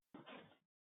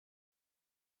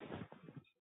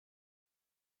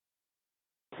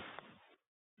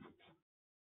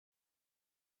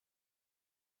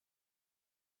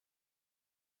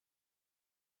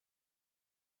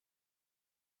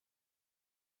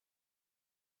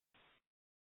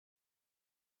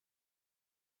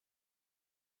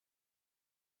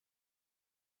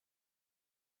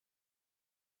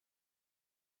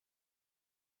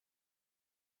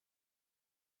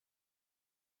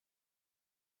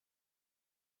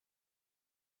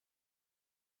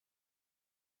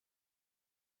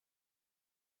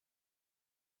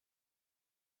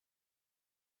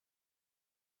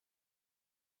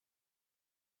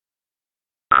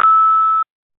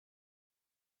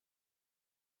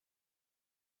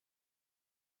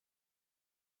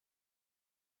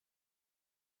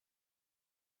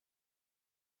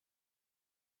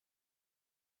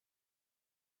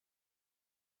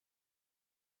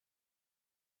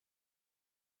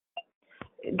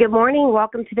Good morning.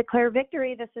 Welcome to Declare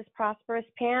Victory. This is Prosperous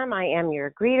Pam. I am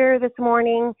your greeter this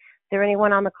morning. Is there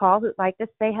anyone on the call who'd like to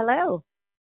say hello?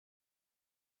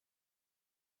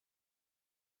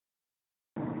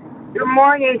 Good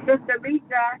morning, Sister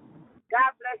Lisa.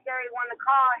 God bless everyone on the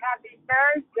call. Happy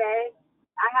Thursday.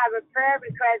 I have a prayer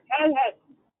request.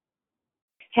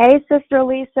 Hey, Sister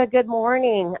Lisa. Good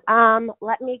morning.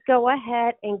 Let me go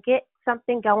ahead and get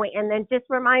something going. And then just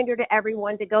a reminder to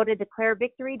everyone to go to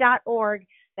declarevictory.org.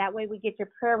 That way we get your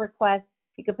prayer request.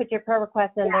 You can put your prayer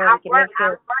request in there. I'm We can make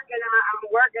sure.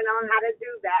 working on how to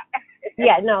do that.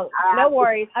 Yeah, no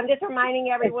worries. I'm just reminding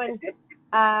everyone.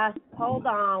 Hold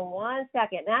on one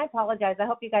second. And I apologize. I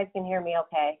hope you guys can hear me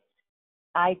okay.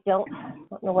 I don't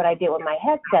know what I did with my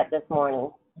headset this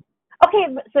morning.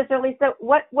 Okay, Sister Lisa,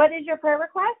 what is your prayer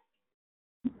request?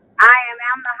 I am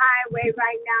on the highway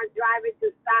right now driving to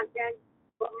Stockton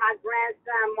with my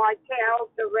grandson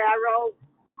Markel Ferrero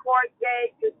court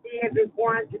date to see if it's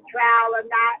going to trial or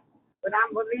not. But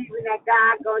I'm believing that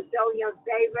God's going to show him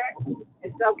favor.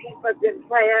 And so keep us in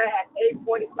prayer at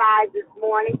 8:45 this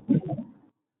morning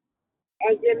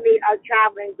and give me a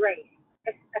traveling grace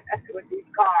with these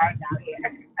cars out here.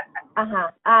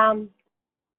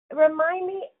 Remind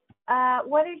me,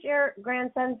 what is your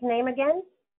grandson's name again?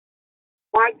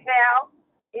 Martel,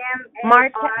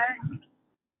 M-A-R.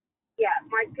 Yeah,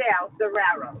 Martel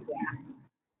Ferrero,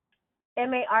 yeah.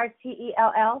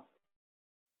 Martell?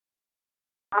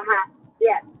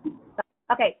 Yes.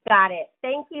 Okay, got it.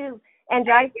 Thank you. And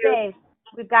drive safe.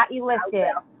 We've got you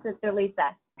listed, Sister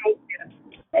Lisa.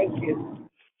 Thank you.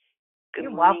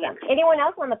 You're welcome. Anyone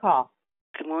else on the call?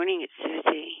 Good morning, it's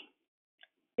Susie.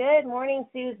 Good morning,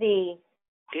 Susie.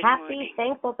 Happy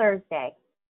Thankful Thursday.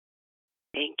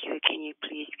 Thank you. Can you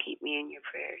please keep me in your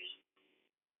prayers?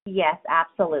 Yes,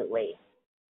 absolutely.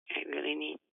 I really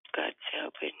need God's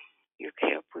help, and your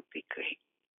help would be great.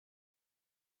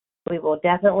 We will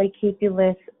definitely keep you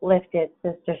lifted,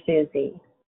 Sister Susie.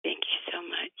 Thank you so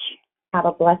much. Have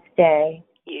a blessed day.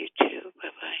 You too.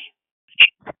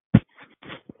 Bye-bye.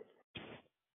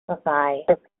 Bye-bye.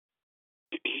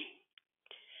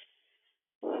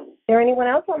 Is there anyone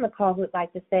else on the call who would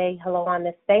like to say hello on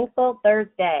this Thankful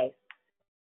Thursday?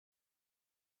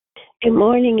 Good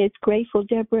morning. It's Grateful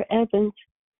Deborah Evans.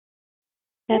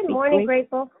 Good morning,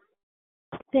 Grateful.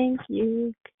 Thank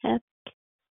you.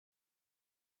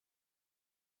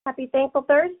 Happy Thankful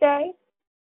Thursday.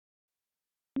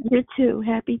 You too.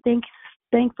 Happy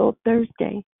Thankful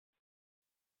Thursday.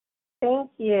 Thank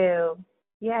you.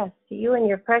 Yes, to you and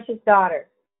your precious daughter.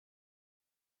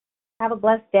 Have a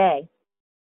blessed day.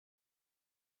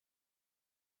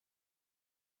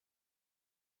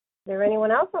 Is there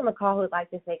anyone else on the call who would like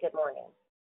to say good morning?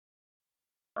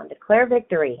 On Declare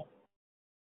Victory.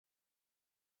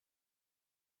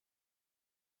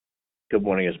 Good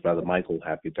morning, it's Brother Michael.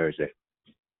 Happy Thursday.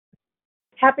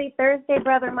 Happy Thursday,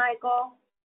 Brother Michael.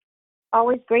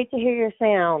 Always great to hear your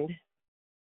sound.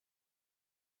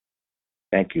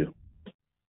 Thank you.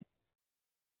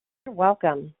 You're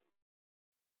welcome.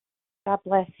 God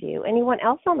bless you. Anyone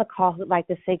else on the call who'd like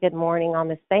to say good morning on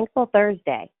this Thankful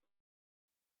Thursday?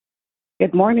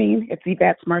 Good morning. It's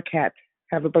Yvette Marquette.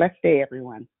 Have a blessed day,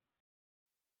 everyone.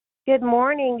 Good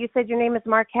morning. You said your name is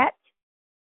Marquette?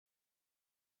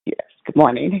 Yes. Good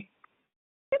morning.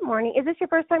 Good morning. Is this your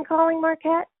first time calling,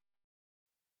 Marquette?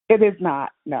 It is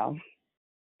not, no.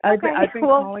 Okay. I've been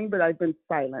calling, but I've been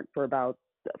silent for about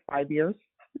 5 years.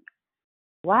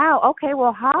 Wow. Okay.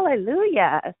 Well,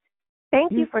 hallelujah.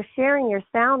 Thank you for sharing your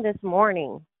sound this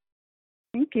morning.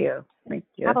 Thank you. Thank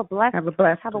you. Have a blessed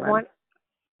one.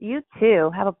 You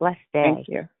too. Have a blessed day. Thank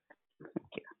you. Thank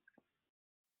you.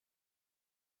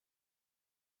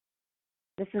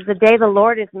 This is the day the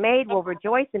Lord has made. We'll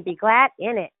rejoice and be glad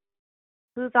in it.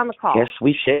 Who's on the call? Yes,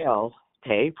 we shall.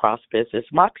 Hey, Prosperous,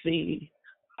 it's Moxie.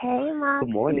 Hey, Moxie.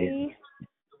 Good morning.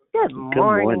 Good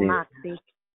morning, Moxie.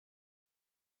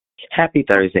 Happy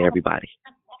Thursday, everybody.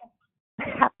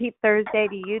 Happy Thursday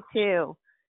to you, too.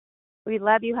 We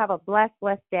love you. Have a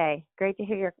blessed day. Great to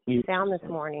hear your sound this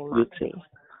morning, Moxie. You too.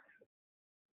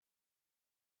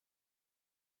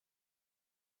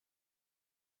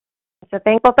 It's a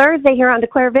Thankful Thursday here on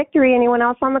Declare Victory. Anyone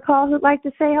else on the call who'd like to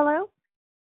say hello?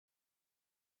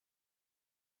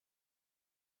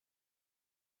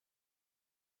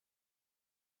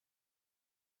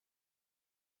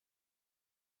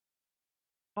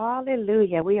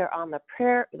 Hallelujah. We are on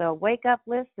the wake-up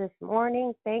list this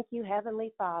morning. Thank you,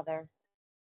 Heavenly Father,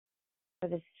 for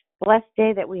this blessed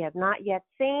day that we have not yet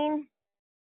seen.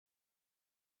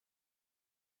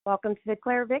 Welcome to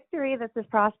Declare Victory. This is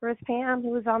Prosperous Pam,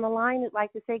 who is on the line, who'd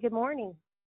like to say good morning.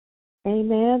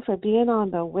 Amen for being on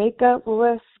the wake up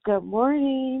list. Good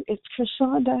morning. It's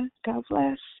Trishonda. God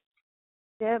bless.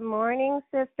 Good morning,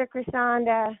 Sister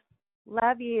Krishanda.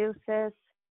 Love you, sis.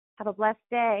 Have a blessed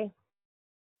day.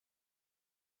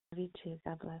 Love you too.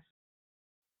 God bless.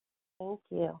 Thank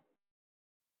you.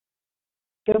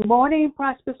 Good morning,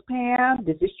 Prosperous Pam.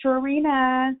 This is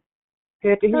Trina.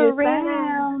 Good to hear your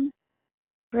sound.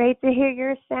 Great to hear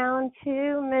your sound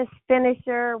too, Miss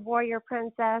Finisher, Warrior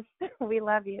Princess. We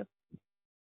love you.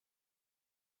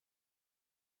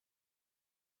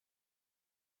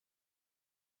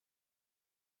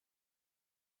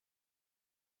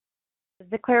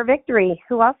 Declare victory.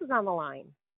 Who else is on the line?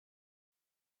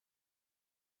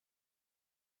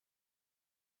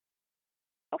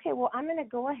 Okay, well, I'm going to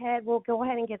go ahead. We'll go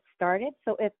ahead and get started.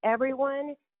 So if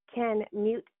everyone can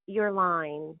mute your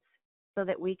lines so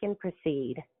that we can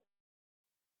proceed.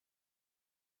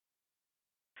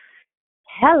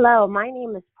 Hello, my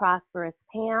name is Prosperous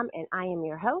Pam, and I am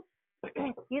your host.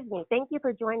 Excuse me. Thank you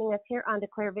for joining us here on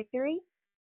Declare Victory.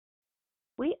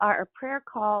 We are a prayer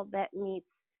call that meets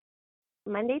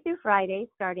Monday through Friday,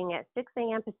 starting at 6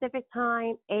 a.m. Pacific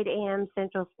Time, 8 a.m.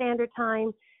 Central Standard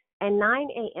Time, and 9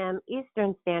 a.m.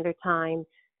 Eastern Standard Time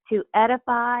to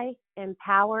edify,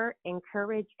 empower,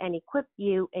 encourage, and equip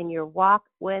you in your walk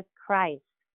with Christ.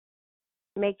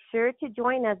 Make sure to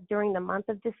join us during the month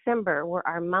of December, where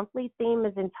our monthly theme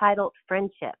is entitled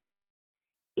Friendship.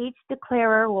 Each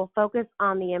declarer will focus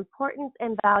on the importance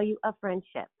and value of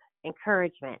friendship,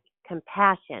 encouragement,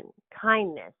 compassion,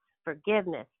 kindness,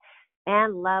 forgiveness,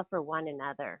 and love for one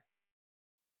another.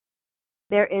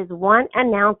 There is one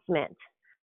announcement.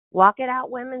 Walk It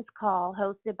Out Women's Call,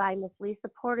 hosted by Miss Lisa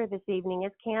Porter this evening,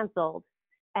 is canceled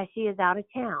as she is out of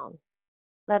town.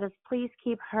 Let us please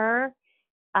keep her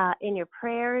in your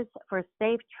prayers for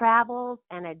safe travels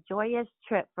and a joyous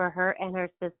trip for her and her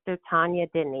sister, Tania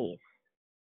Denise.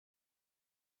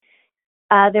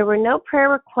 There were no prayer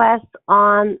requests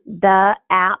on the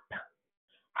app.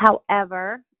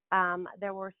 However,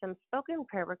 there were some spoken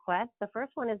prayer requests. The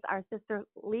first one is our sister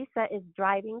Lisa is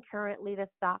driving currently to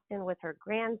Stockton with her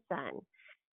grandson.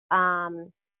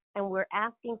 And we're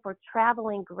asking for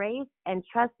traveling grace and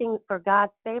trusting for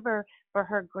God's favor for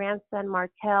her grandson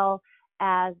Martell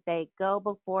as they go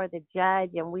before the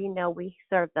judge. And we know we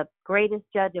serve the greatest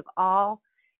judge of all,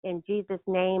 in Jesus'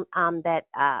 name, that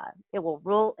it will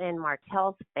rule in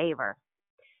Martell's favor.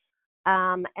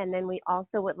 And then we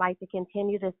also would like to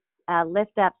continue to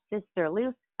lift up Sister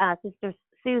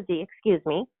Susie,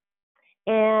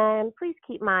 and please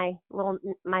keep my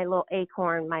little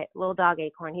Acorn, my little dog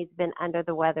Acorn. He's been under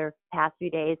the weather the past few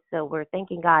days, so we're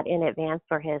thanking God in advance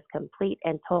for his complete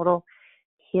and total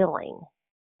healing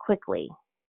quickly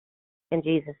in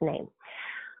Jesus' name.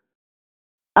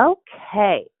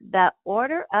 Okay, the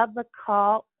order of the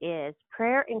call is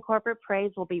prayer and corporate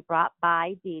praise will be brought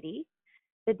by Dee Dee.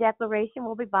 The declaration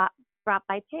will be brought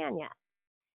by Tania.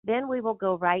 Then we will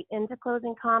go right into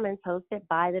closing comments hosted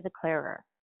by the declarer.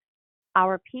 I'll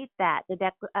repeat that.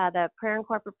 The prayer and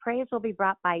corporate praise will be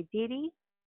brought by Dee Dee.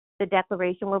 The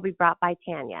declaration will be brought by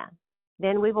Tania.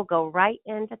 Then we will go right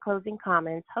into closing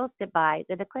comments hosted by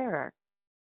the declarer.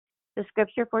 The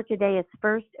scripture for today is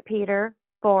 1 Peter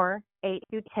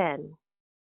 4:8-10.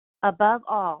 Above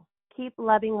all, keep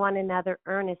loving one another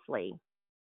earnestly,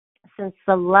 since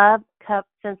love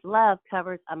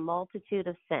covers a multitude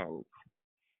of sins.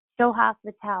 Show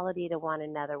hospitality to one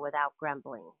another without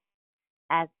grumbling.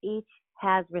 As each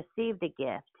has received a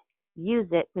gift, use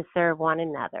it to serve one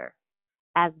another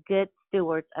as good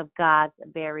stewards of God's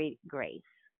varied grace.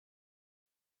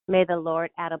 May the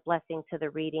Lord add a blessing to the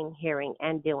reading, hearing,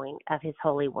 and doing of his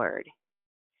holy word.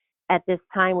 At this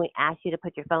time, we ask you to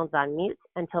put your phones on mute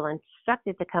until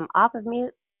instructed to come off of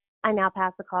mute. I now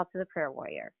pass the call to the prayer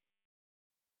warrior.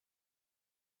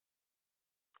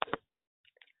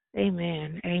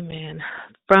 Amen. Amen.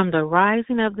 From the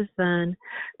rising of the sun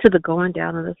to the going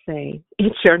down of the same,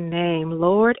 it's your name,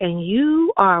 Lord, and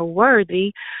you are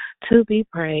worthy to be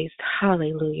praised.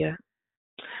 Hallelujah.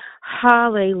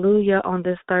 Hallelujah on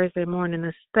this Thursday morning,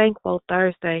 this thankful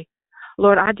Thursday.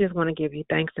 Lord, I just want to give you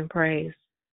thanks and praise.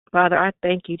 Father, I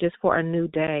thank you just for a new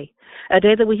day, a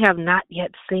day that we have not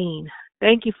yet seen.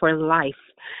 Thank you for life.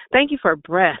 Thank you for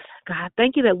breath. God,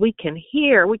 thank you that we can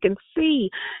hear, we can see.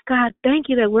 God, thank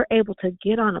you that we're able to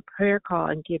get on a prayer call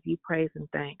and give you praise and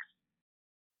thanks.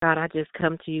 God, I just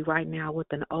come to you right now with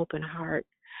an open heart.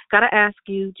 God, I ask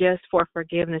you just for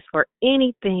forgiveness for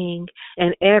anything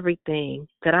and everything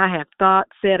that I have thought,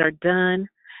 said, or done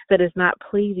that is not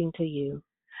pleasing to you.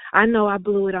 I know I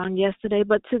blew it on yesterday,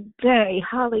 but today,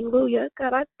 hallelujah,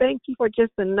 God, I thank you for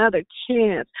just another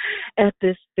chance at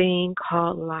this thing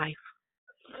called life.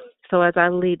 So as I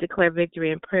lead Declare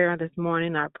Victory in prayer this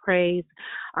morning, our praise,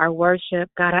 our worship,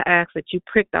 God, I ask that you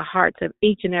prick the hearts of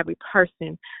each and every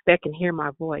person that can hear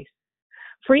my voice.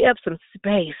 Free up some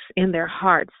space in their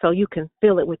hearts so you can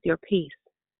fill it with your peace.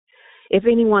 If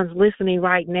anyone's listening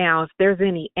right now, if there's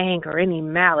any anger, any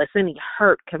malice, any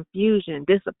hurt, confusion,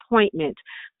 disappointment,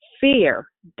 fear,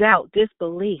 doubt,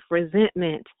 disbelief,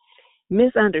 resentment,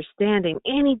 misunderstanding,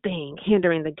 anything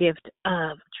hindering the gift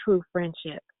of true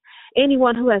friendship,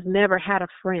 anyone who has never had a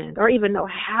friend or even know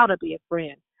how to be a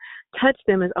friend, touch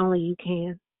them as only you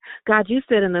can. God, you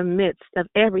said in the midst of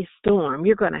every storm,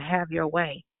 you're going to have your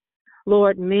way.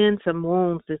 Lord, mend some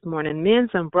wounds this morning, mend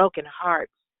some broken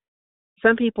hearts.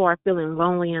 Some people are feeling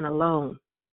lonely and alone.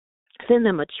 Send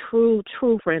them a true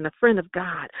friend, a friend of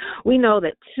God. We know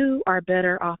that two are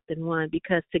better off than one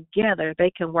because together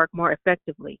they can work more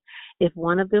effectively. If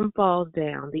one of them falls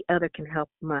down, the other can help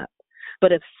them up.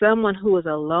 But if someone who is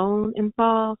alone and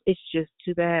falls, it's just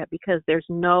too bad because there's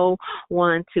no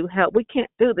one to help. We can't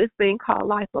do this thing called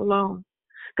life alone.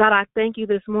 God, I thank you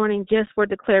this morning just for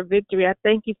Declare Victory. I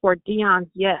thank you for Dion's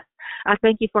yes. I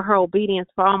thank you for her obedience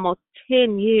for almost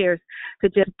 10 years to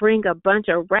just bring a bunch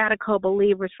of radical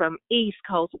believers from East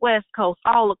Coast, West Coast,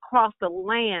 all across the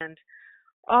land,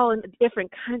 all in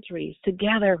different countries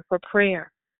together for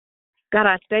prayer. God,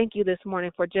 I thank you this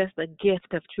morning for just the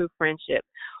gift of true friendship,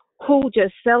 who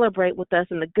just celebrate with us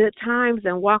in the good times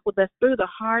and walk with us through the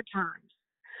hard times.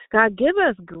 God, give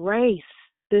us grace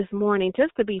this morning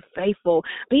just to be faithful,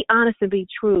 be honest and be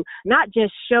true, not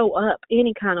just show up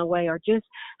any kind of way or just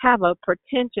have a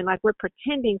pretension like we're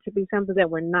pretending to be something that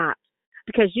we're not,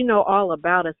 because you know all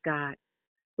about us, God.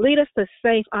 Lead us to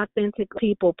safe, authentic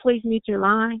people. Please mute your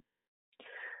line.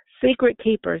 Secret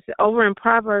keepers. Over in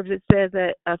Proverbs, it says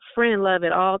that a friend love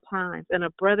at all times and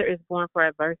a brother is born for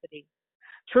adversity.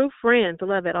 True friends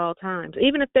love at all times,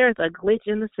 even if there's a glitch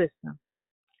in the system.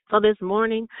 So this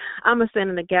morning, I'm going to stand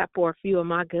in the gap for a few of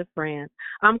my good friends.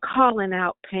 I'm calling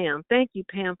out Pam. Thank you,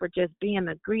 Pam, for just being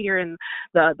the greeter and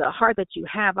the heart that you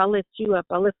have. I lift you up.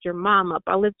 I lift your mom up.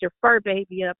 I lift your fur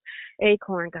baby up,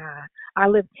 Acorn God. I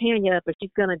lift Tania up, and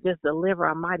she's going to just deliver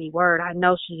a mighty word. I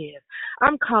know she is.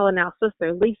 I'm calling out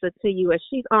Sister Lisa to you as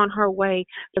she's on her way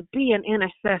to be an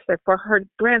intercessor for her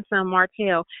grandson,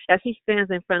 Martell, as he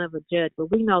stands in front of a judge.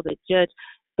 But we know the judge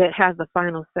that has the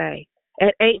final say.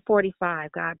 At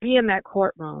 8:45, God, be in that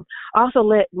courtroom. Also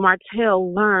let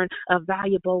Martell learn a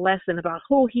valuable lesson about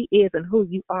who he is and who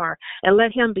you are, and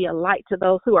let him be a light to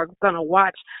those who are going to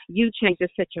watch you change the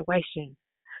situation.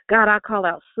 God, I call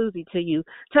out Susie to you.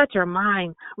 Touch her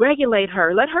mind. Regulate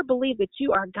her. Let her believe that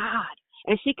you are God,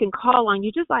 and she can call on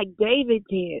you just like David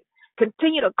did.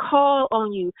 Continue to call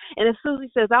on you. And if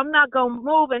Susie says, I'm not going to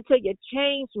move until you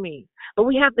change me. But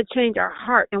we have to change our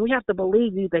heart, and we have to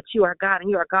believe you that you are God, and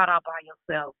you are God all by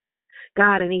yourself.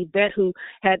 God, and Yvette, who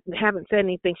haven't said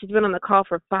anything, she's been on the call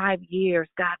for 5 years.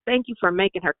 God, thank you for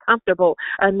making her comfortable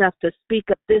enough to speak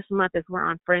up this month as we're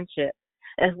on friendship.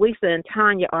 As Lisa and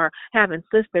Tanya are having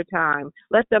sister time,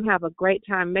 let them have a great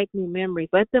time, make new memories.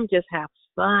 Let them just have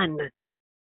fun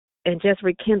and just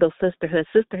rekindle sisterhood.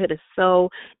 Sisterhood is so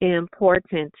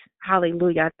important.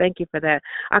 Hallelujah. I thank you for that.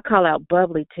 I call out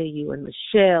Bubbly to you, and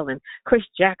Michelle and Chris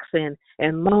Jackson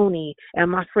and Moni and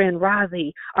my friend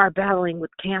Rozzy are battling with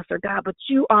cancer, God, but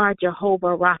you are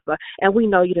Jehovah Rapha, and we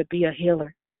know you to be a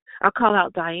healer. I call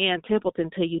out Diane Templeton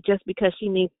to you just because she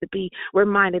needs to be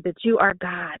reminded that you are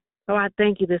God. So I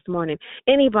thank you this morning.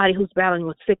 Anybody who's battling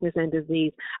with sickness and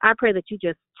disease, I pray that you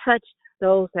just touch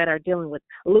those that are dealing with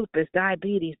lupus,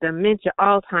 diabetes, dementia,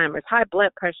 Alzheimer's, high blood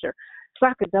pressure,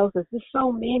 sarcoidosis. There's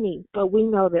so many, but we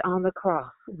know that on the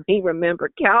cross, we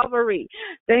remember Calvary.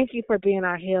 Thank you for being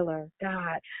our healer,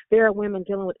 God. There are women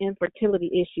dealing with infertility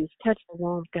issues. Touch the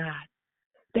wombs, God.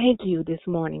 Thank you this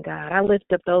morning, God. I lift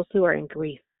up those who are in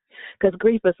grief, because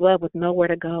grief is love with nowhere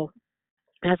to go.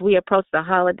 As we approach the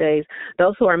holidays,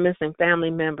 those who are missing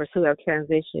family members who have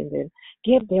transitioned, and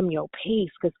give them your peace,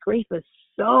 because grief is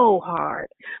so hard.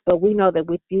 But we know that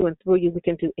with you and through you, we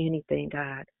can do anything,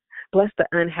 God. Bless the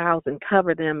unhoused and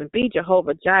cover them, and be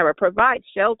Jehovah Jireh. Provide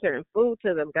shelter and food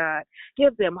to them, God.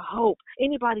 Give them hope.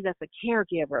 Anybody that's a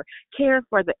caregiver, care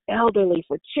for the elderly,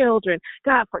 for children.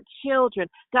 God, for children.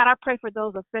 God, I pray for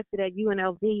those affected at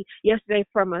UNLV yesterday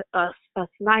from a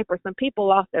sniper. Some people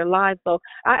lost their lives, so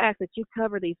I ask that you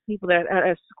cover these people that are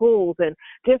at schools and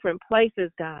different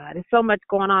places, God. There's so much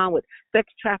going on with sex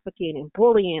trafficking and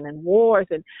bullying and wars,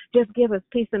 and just give us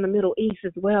peace in the Middle East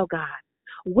as well, God.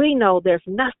 We know there's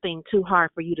nothing too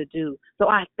hard for you to do. So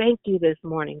I thank you this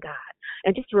morning, God.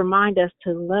 And just remind us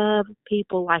to love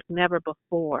people like never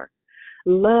before.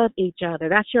 Love each other.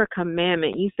 That's your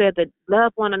commandment. You said that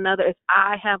love one another as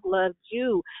I have loved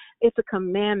you. It's a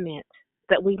commandment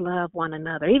that we love one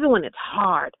another, even when it's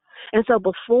hard. And so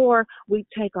before we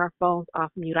take our phones off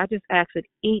mute, I just ask that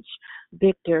each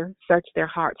victor search their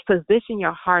hearts. Position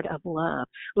your heart of love.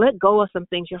 Let go of some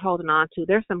things you're holding on to.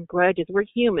 There's some grudges. We're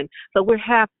human, so we're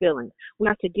half feelings. We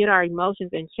have to get our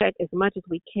emotions in check as much as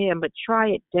we can, but try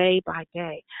it day by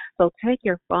day. So take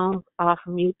your phones off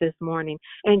mute this morning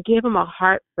and give him a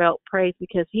heartfelt praise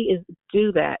because he is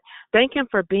due that. Thank him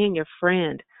for being your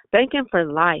friend. Thank him for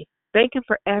life. Thank him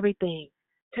for everything.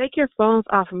 Take your phones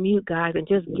off mute, guys, and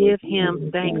just give him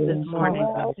thanks this morning.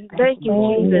 Thank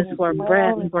you, Jesus, for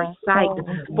breath, for sight,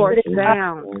 for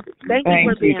sound. Thank you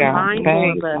for being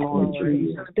mindful of us.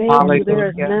 Thank you. There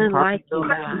is none like you,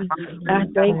 God. I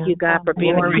thank you, God, for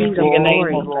being a King of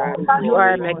glory. You are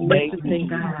a magnificent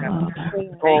God.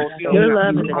 Your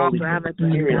love is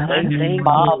extravagant. I thank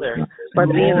you for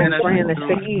being a friend that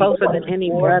sticks closer than any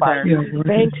brother.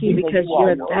 Thank you because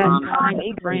you're that kind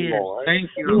of friend.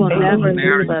 You will never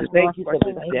leave us. Thank you for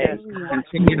this day. Thank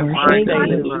you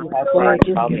for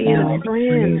just being a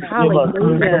friend.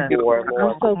 Hallelujah.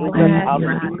 I'm so glad,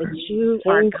 God, that you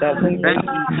are kind.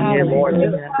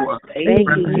 Hallelujah. Thank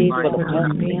you, Jesus, for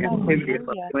just being a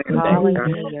friend.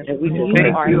 Hallelujah. You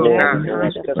are that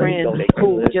kind of friend who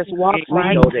just walks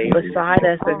right beside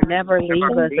us and never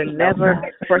leaves us and never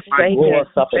forsakes us.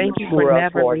 Thank you for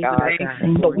never leaving us,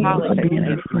 God. So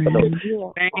hallelujah.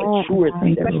 Thank you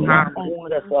that you have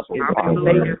born us up in our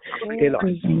faith, in our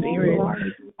spirit.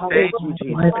 Thank you,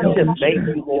 Jesus. We just thank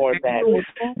you, Lord, that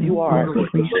you are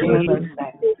showing us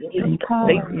that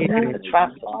Satan is the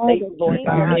traps of Satan, Lord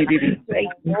God.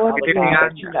 Thank you, Father God,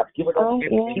 that you have given us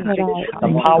the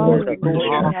power and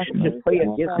authority to pray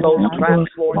against those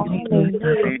traps, Lord Jesus.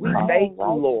 We thank you,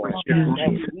 Lord, that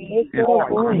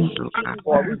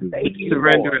we thank you,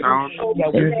 Lord,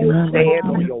 that we can stand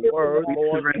on your word,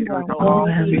 Lord.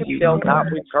 We shall not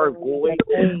return void.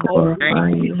 Glorify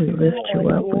you, we lift you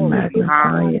up, we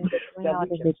magnify you.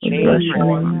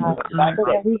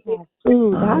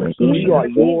 We are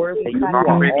yours and you are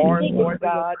ours, Lord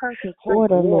God.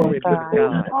 Glory to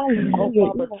God. Oh,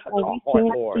 Father, touch our heart,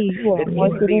 Lord.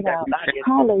 Anything that's not in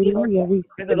hallelujah, we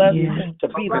visit us to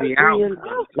be the friend,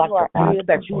 like the friend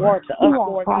that you are to us,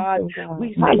 Lord God. We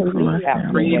say, please have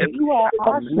your way. You are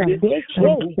awesome.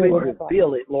 We reveal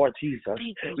it, Lord Jesus.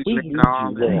 We need you,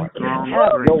 Lord. Have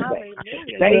your way.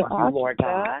 Thank you, Lord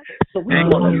God. So we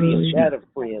want to be a better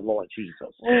friend, Lord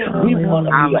Jesus. We want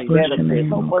to be a better friend.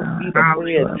 Help us be the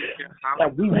friend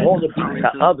that we want to be to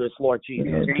others, Lord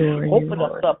Jesus. Open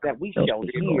us up that we shall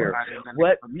hear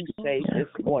what you say this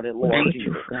morning, Lord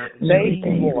Jesus. Thank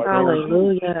you, Lord.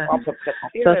 Hallelujah.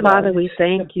 So, Father, we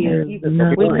thank you.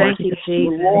 We thank you,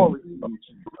 Jesus.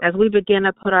 As we begin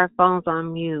to put our phones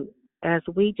on mute, as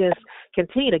we just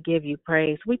continue to give you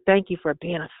praise, we thank you for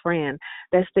being a friend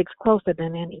that sticks closer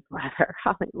than any brother.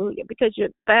 Hallelujah. Because you're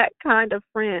that kind of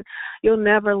friend. You'll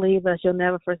never leave us. You'll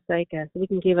never forsake us. We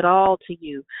can give it all to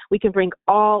you. We can bring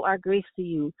all our griefs to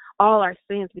you, all our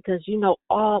sins, because you know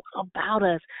all about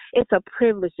us. It's a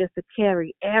privilege just to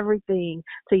carry everything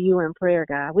to you in prayer,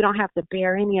 God. We don't have to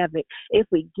bear any of it if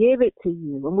we give it to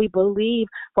you and we believe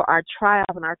for our trials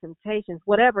and our temptations,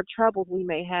 whatever troubles we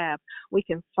may have, we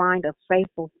can find a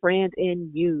faithful friend in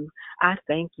you. I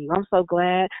thank you. I'm so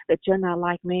glad that you're not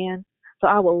like man. So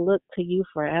I will look to you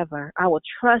forever. I will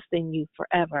trust in you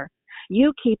forever.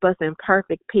 You keep us in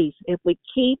perfect peace if we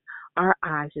keep our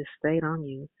eyes just stayed on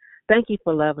you. Thank you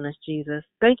for loving us, Jesus.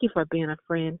 Thank you for being a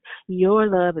friend. Your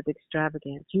love is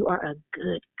extravagant. You are a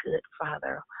good, good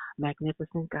Father.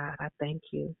 Magnificent God. I thank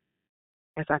you.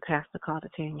 As I pass the call to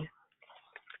Tania.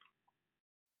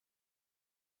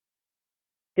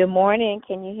 Good morning.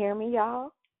 Can you hear me,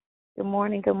 y'all? Good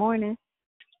morning. Good morning.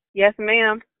 Yes,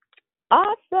 ma'am.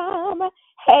 Awesome.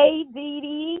 Hey, Dee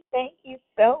Dee. Thank you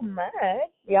so much.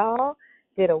 Y'all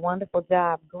did a wonderful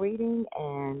job greeting,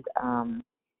 and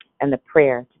the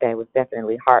prayer today was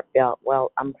definitely heartfelt.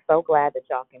 Well, I'm so glad that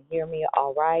y'all can hear me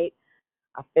all right.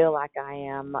 I feel like I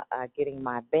am getting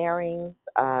my bearings.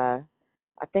 I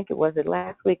think it was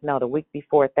last week. No, the week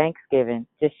before Thanksgiving.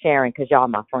 Just sharing because y'all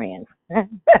my friends.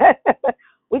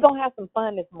 We're gonna have some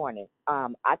fun this morning.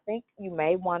 I think you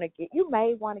may want to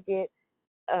get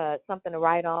something to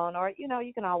write on, or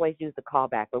you can always use the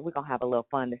callback. But we're gonna have a little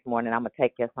fun this morning. I'm gonna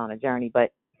take us on a journey,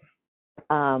 but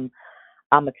I'm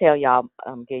gonna tell y'all,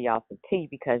 give y'all some tea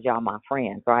because y'all my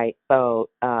friends, right? So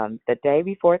the day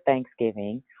before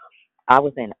Thanksgiving, I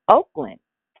was in Oakland,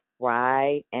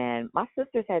 right? And my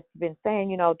sisters had been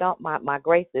saying, don't my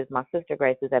sister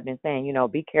Graces have been saying,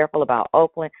 be careful about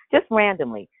Oakland, just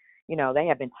randomly. they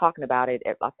have been talking about it,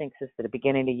 I think, since the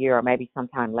beginning of the year or maybe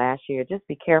sometime last year. Just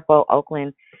be careful.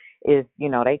 Oakland is,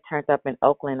 they turned up in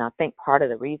Oakland. I think part of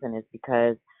the reason is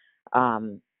because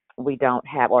we don't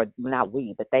have, or not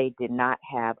we, but they did not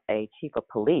have a chief of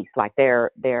police. Like the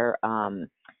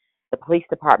police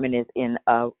department is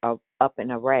up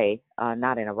in array,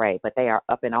 not in array, but they are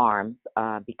up in arms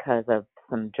because of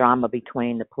some drama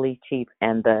between the police chief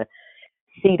and the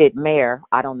seated mayor.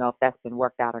 I don't know if that's been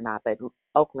worked out or not, but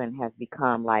Oakland has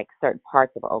become, like, certain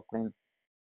parts of Oakland,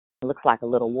 it looks like a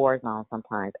little war zone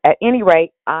sometimes. At any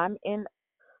rate, I'm in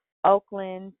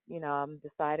Oakland. I'm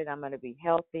decided I'm going to be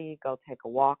healthy, go take a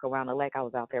walk around the lake. I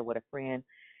was out there with a friend.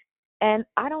 And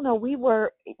I don't know, we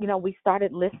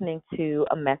started listening to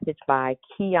a message by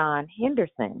Keon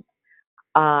Henderson.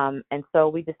 And so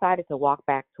we decided to walk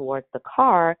back towards the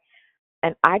car,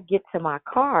 and I get to my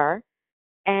car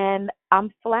and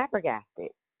I'm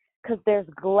flabbergasted because there's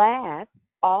glass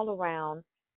all around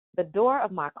the door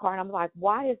of my car. And I'm like,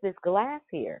 why is this glass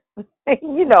here? I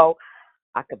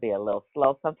could be a little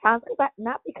slow sometimes,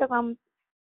 not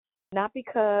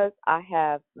because I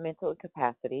have mental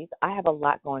incapacities. I have a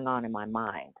lot going on in my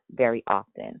mind very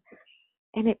often.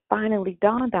 And it finally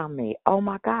dawned on me, oh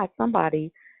my God,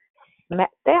 somebody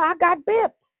I got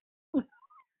bipped.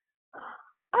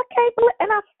 I can't believe,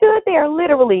 and I stood there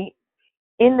literally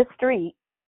in the street,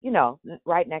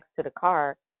 right next to the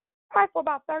car, probably for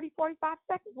about 30, 45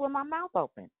 seconds with my mouth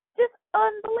open. Just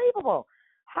unbelievable.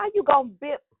 How you gonna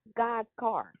bip God's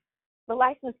car? The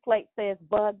license plate says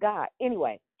Bud God.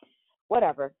 Anyway,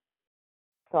 whatever.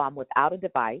 So I'm without a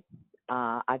device.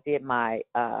 I did my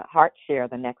heart share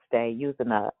the next day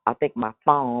using I think my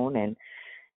phone and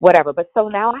whatever. But so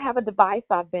now I have a device.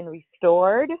 I've been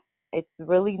restored. It's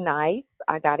really nice.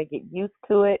 I got to get used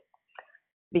to it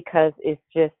because it's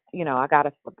just, I got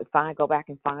to go back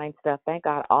and find stuff. Thank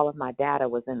God all of my data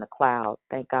was in the cloud.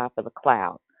 Thank God for the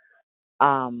cloud.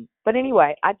 But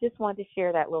anyway, I just wanted to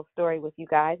share that little story with you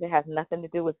guys. It has nothing to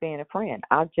do with being a friend.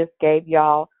 I just gave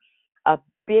y'all a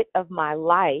bit of my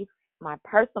life, my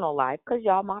personal life, because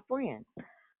y'all my friends.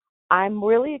 I'm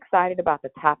really excited about the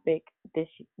topic this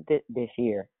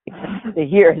year. The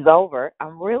year is over.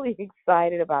 I'm really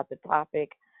excited about the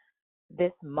topic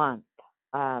this month.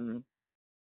 I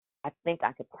think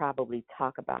I could probably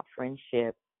talk about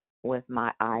friendship with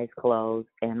my eyes closed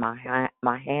and my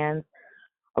hands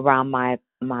around my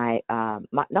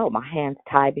hands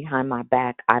tied behind my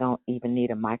back. I don't even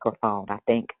need a microphone. I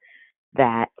think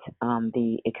that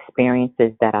the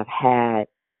experiences that I've had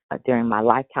during my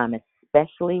lifetime,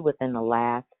 especially within the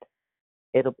last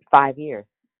 5 years,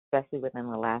 especially within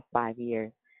the last 5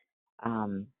 years,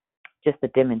 just a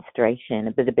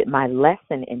demonstration. But my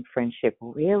lesson in friendship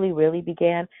really, really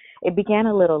began. It began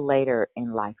a little later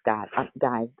in life, guys.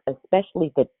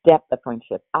 Especially the depth of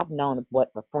friendship. I've known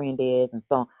what a friend is, and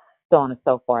so on and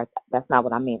so forth. That's not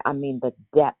what I mean. I mean the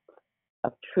depth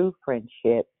of true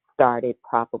friendship started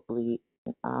probably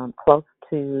close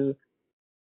to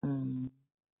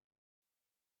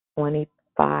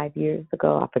 25 years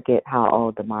ago. I forget how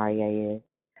old Demaria is.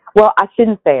 Well, I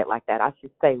shouldn't say it like that. I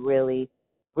should say really,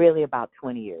 really about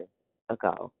 20 years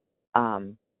ago.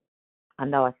 I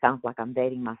know it sounds like I'm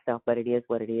dating myself, but it is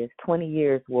what it is. 20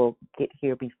 years will get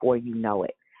here before you know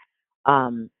it.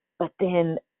 But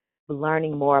then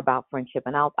learning more about friendship,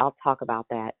 and I'll talk about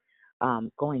that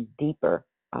going deeper,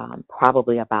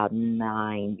 probably about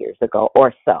 9 years ago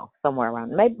or so, somewhere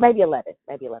around maybe 11.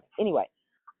 Anyway,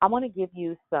 I want to give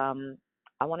you some.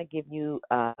 I want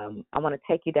to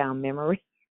take you down memory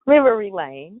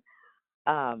lane,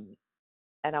 and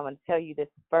I want to tell you this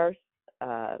first.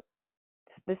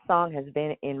 This song has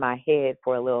been in my head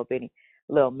for a little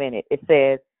minute. It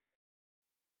says,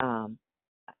 and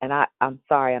I'm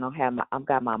sorry, I've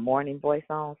got my morning voice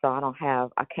on, so I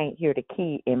can't hear the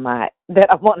key in that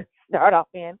I want to start off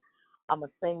in. I'm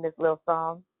gonna sing this little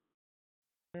song.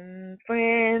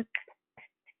 Friends,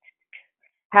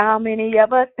 how many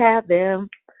of us have them?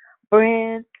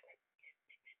 Friends,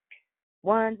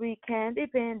 ones we can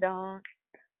depend on.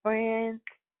 Friends,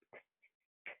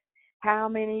 how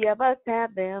many of us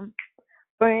have them?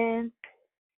 Friends,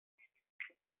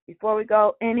 before we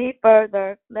go any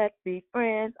further, let's be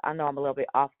friends. I know I'm a little bit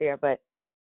off there, but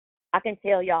I can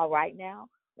tell y'all right now,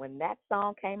 when that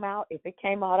song came out, if it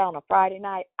came out on a Friday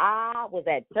night, I was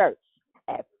at church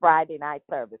at Friday night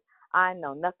service. I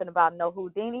know nothing about no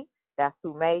Houdini. That's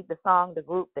who made the song, the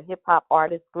group, the hip-hop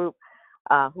artist group,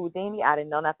 Houdini. I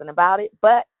didn't know nothing about it,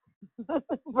 but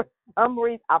for some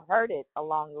reason, I've heard it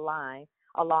along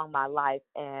my life,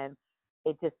 and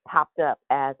it just popped up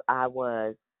as I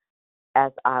was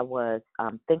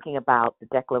thinking about the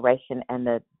declaration and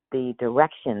the the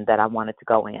direction that I wanted to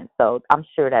go in. So I'm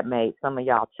sure that made some of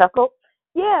y'all chuckle.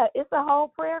 Yeah, it's a whole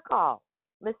prayer call.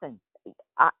 Listen,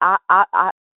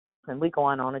 and we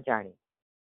going on a journey.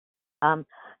 Um,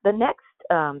 the next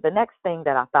thing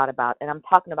that I thought about, and I'm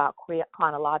talking about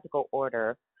chronological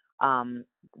order.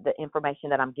 The information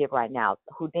that I'm giving right now.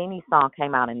 Houdini's song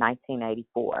came out in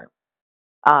 1984.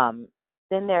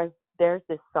 Then there's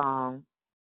this song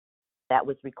that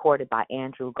was recorded by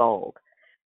Andrew Gold.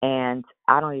 And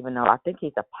I don't even know. I think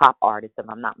he's a pop artist, if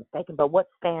I'm not mistaken. But what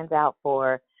stands out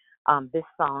for this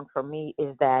song for me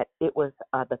is that it was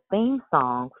the theme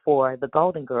song for the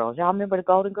Golden Girls. Y'all remember the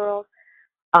Golden Girls?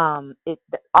 The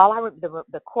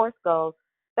chorus goes,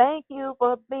 "Thank you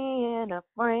for being a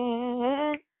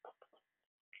friend.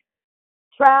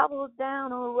 Travel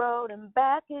down a road and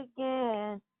back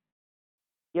again.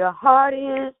 Your heart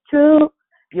is true.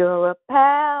 You're a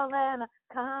pal and a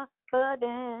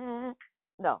confidant."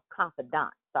 No,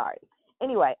 confidant, sorry.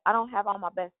 Anyway, I don't have all my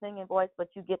best singing voice, but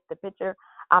you get the picture.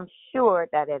 I'm sure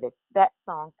that that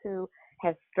song, too,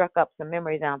 has struck up some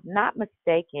memories. I'm not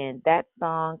mistaken, that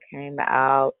song came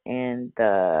out in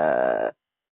the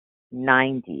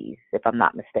 90s, if I'm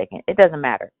not mistaken. It doesn't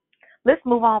matter. Let's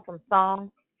move on from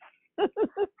songs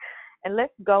and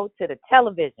let's go to the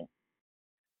television.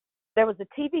 There was a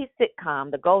TV sitcom,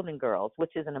 The Golden Girls,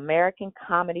 which is an American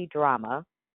comedy drama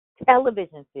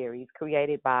television series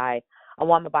created by a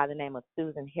woman by the name of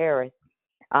Susan Harris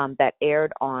that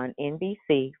aired on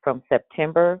NBC from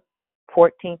September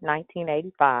 14th,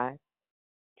 1985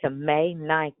 to May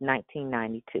 9th,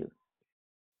 1992.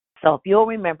 So if you'll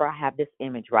remember, I have this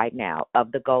image right now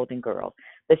of the Golden Girls.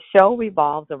 The show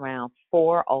revolves around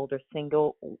 4 older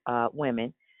single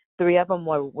women. 3 of them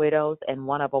were widows and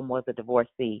 1 of them was a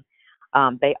divorcee.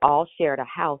 They all shared a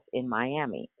house in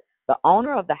Miami. The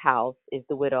owner of the house is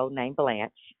the widow named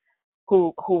Blanche,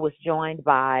 who was joined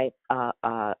by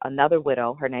another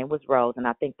widow. Her name was Rose, and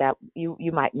I think that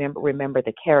you might remember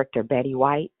the character Betty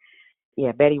White.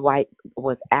 Yeah, Betty White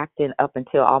was acting up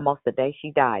until almost the day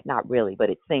she died. Not really, but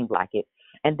it seemed like it.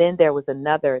 And then there was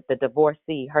the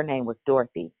divorcee. Her name was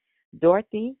Dorothy.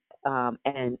 Dorothy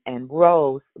and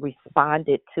Rose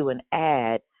responded to an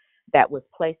ad that was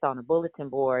placed on a bulletin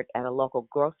board at a local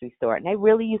grocery store. And they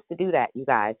really used to do that, you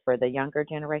guys, for the younger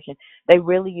generation. They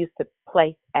really used to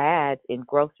place ads in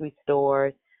grocery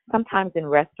stores, sometimes in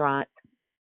restaurants,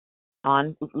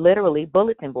 on literally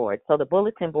bulletin boards. So the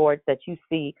bulletin boards that you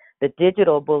see, the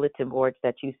digital bulletin boards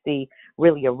that you see,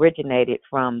 really originated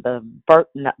from the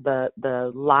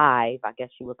live, I guess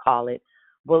you would call it,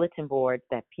 bulletin boards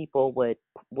that people would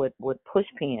push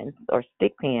pins or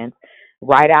stick pins,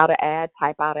 write out an ad,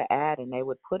 type out an ad, and they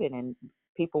would put it in.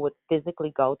 People would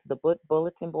physically go to the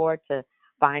bulletin board to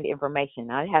find information.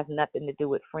 Now, it has nothing to do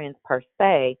with Friends per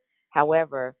se.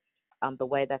 However, the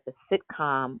way that the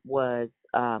sitcom was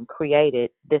created,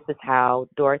 this is how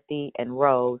Dorothy and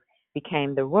Rose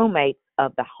became the roommates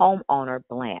of the homeowner,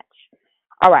 Blanche.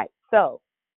 All right, so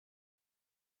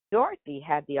Dorothy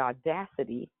had the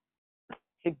audacity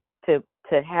to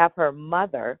have her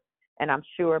mother, and I'm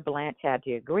sure Blanche had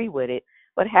to agree with it,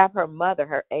 but have her mother,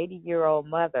 her 80-year-old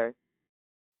mother,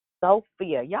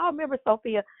 Sophia. Y'all remember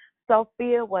Sophia?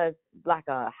 Sophia was like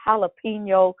a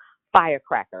jalapeno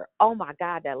firecracker. Oh my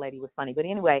God, that lady was funny. But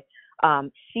anyway,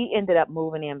 she ended up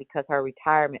moving in because her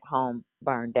retirement home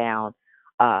burned down.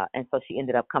 And so she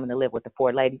ended up coming to live with the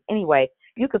 4 ladies. Anyway,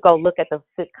 you could go look at the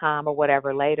sitcom or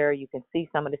whatever later. You can see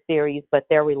some of the series, but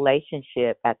their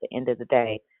relationship at the end of the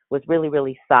day was really,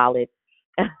 really solid.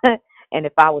 And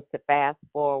if I was to fast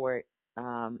forward,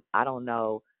 I don't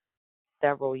know,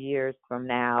 several years from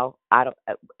now, I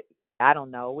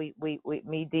don't know.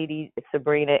 Me, Dee Dee,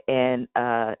 Sabrina, and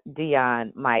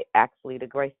Dion might actually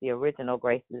grace the original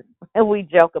Graces. And we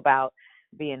joke about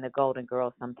being the Golden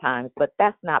Girls sometimes, but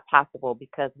that's not possible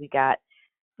because we got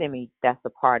Simi. That's a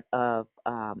part of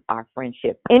our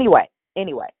friendship. Anyway,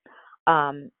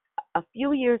 a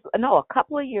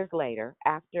couple of years later,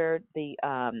 after the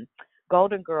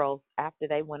Golden Girls, after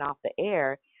they went off the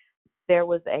air, there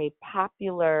was a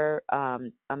popular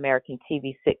American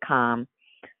TV sitcom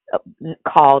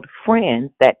called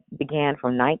Friends that began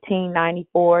from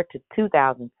 1994 to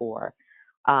 2004.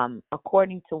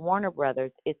 According to Warner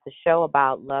Brothers, it's a show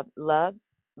about love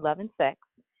and sex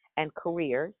and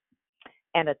careers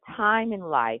and a time in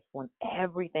life when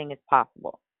everything is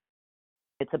possible.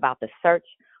 It's about the search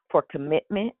for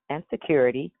commitment and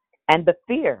security and the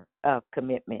fear of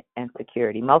commitment and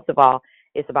security. Most of all,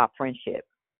 it's about friendship.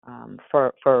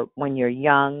 For when you're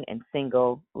young and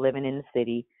single, living in the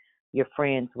city, your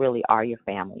friends really are your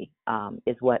family,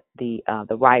 is what the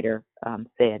writer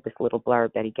said, this little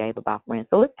blurb that he gave about Friends.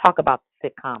 So let's talk about the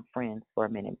sitcom Friends for a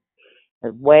minute.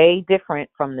 It's way different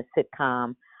from the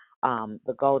sitcom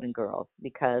The Golden Girls,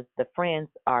 because the Friends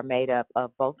are made up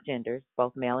of both genders,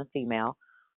 both male and female.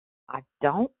 I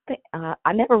don't think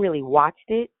I never really watched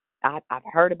it. I've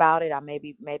heard about it.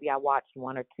 Maybe I watched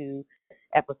one or two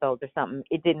episodes or something.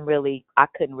 It didn't really. I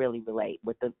couldn't really relate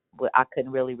with the. I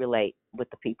couldn't really relate with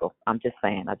the people. I'm just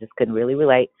saying. I just couldn't really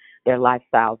relate. Their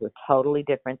lifestyles were totally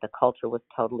different. The culture was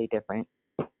totally different.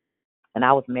 And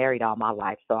I was married all my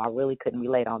life, so I really couldn't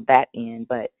relate on that end.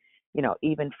 But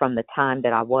even from the time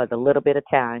that I was a little bit of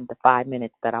time, the 5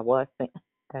 minutes that I was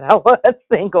that I was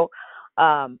single,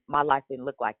 my life didn't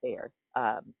look like theirs.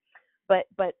 But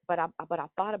I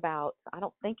thought about. I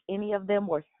don't think any of them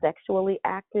were sexually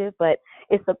active, but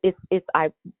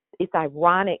it's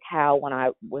ironic how when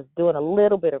I was doing a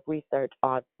little bit of research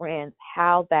on Friends,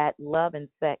 how that love and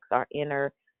sex are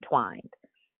intertwined.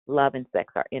 Love and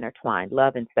sex are intertwined.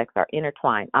 Love and sex are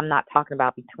intertwined. I'm not talking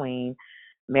about between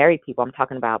married people. I'm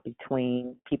talking about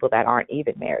between people that aren't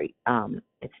even married.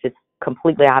 It's just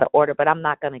completely out of order, but I'm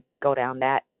not going to go down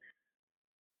that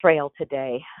trail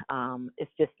today.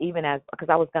 It's just because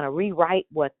I was going to rewrite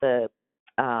what the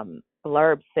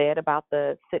blurb said about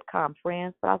the sitcom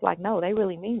Friends, but I was like, no, they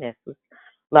really mean this. It's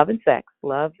love and sex,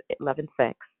 love and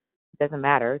sex. It doesn't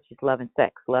matter. It's just love and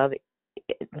sex, love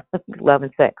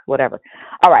and sex, whatever.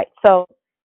 All right, so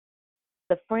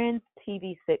the Friends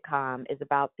TV sitcom is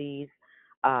about these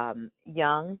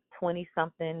young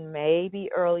 20-something, maybe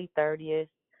early 30ish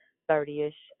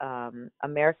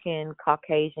American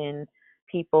Caucasian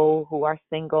people who are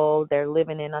single. They're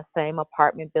living in a same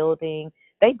apartment building.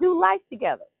 They do life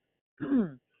together.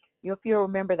 If you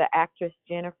remember the actress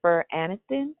Jennifer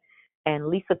Aniston and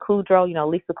Lisa Kudrow,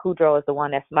 Lisa Kudrow is the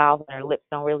one that smiles and her lips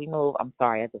don't really move. I'm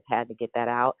sorry, I just had to get that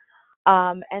out.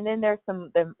 And then there's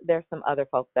some other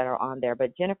folks that are on there,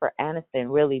 but Jennifer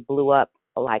Aniston really blew up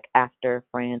like after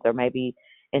Friends, or maybe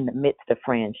in the midst of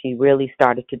Friends. She really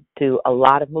started to do a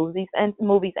lot of movies, and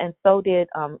so did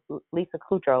Lisa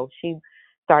Kudrow. She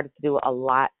started to do a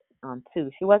lot too.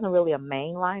 She wasn't really a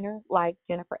mainliner like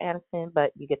Jennifer Aniston,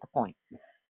 but you get the point.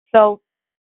 So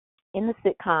in the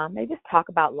sitcom, they just talk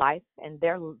about life and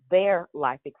their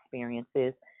life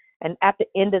experiences, and at the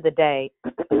end of the day,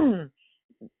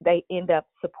 they end up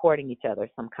supporting each other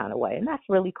some kind of way, and that's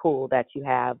really cool that you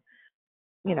have.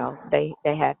 They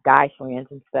had guy friends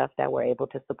and stuff that were able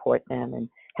to support them and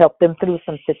help them through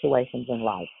some situations in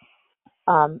life.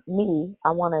 I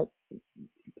want to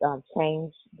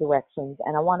change directions,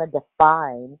 and I want to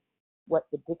define what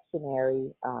the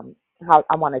dictionary, how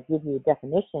I want to give you a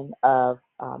definition of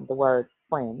the word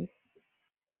friends.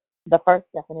 The first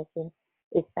definition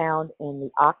is found in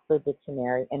the Oxford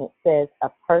Dictionary, and it says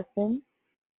a person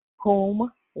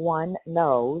whom one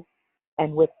knows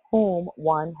and with whom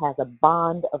one has a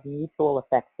bond of mutual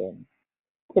affection,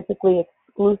 typically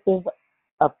exclusive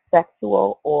of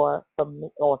sexual or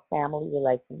family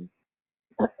relations.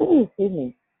 Excuse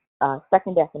me.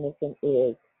 Second definition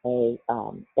is they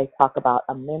talk about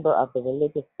a member of the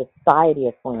religious society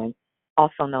of Friends,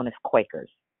 also known as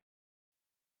Quakers.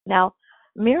 Now,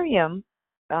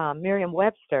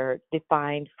 Merriam-Webster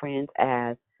defined Friends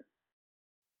as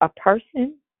a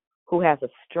person who has a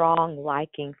strong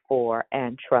liking for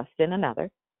and trust in another,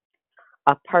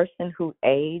 a person who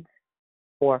aids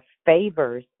or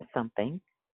favors something,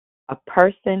 a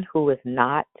person who is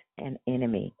not an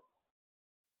enemy.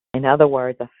 In other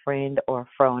words, a friend or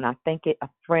foe. And a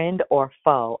friend or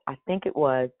foe, I think it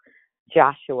was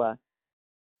Joshua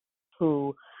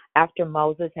who, after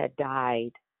Moses had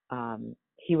died,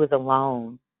 he was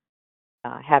alone,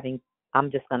 having,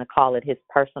 I'm just going to call it his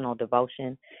personal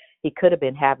devotion. He could have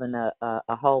been having a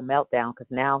whole meltdown, because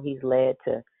now he's led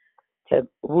to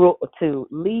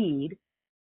lead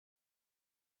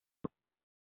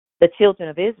the children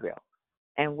of Israel.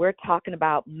 And we're talking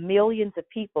about millions of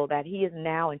people that he is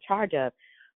now in charge of.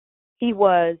 He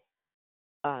was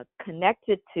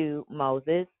connected to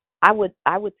Moses. I would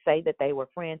say that they were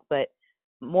friends, but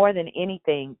more than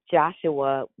anything,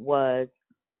 Joshua was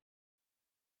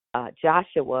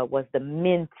the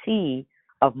mentee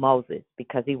of Moses,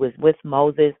 because he was with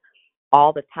Moses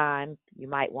all the time. You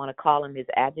might want to call him his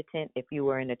adjutant if you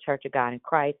were in the Church of God in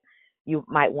Christ. You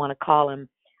might want to call him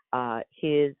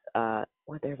his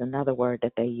there's another word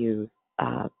that they use.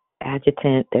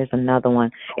 Adjutant, there's another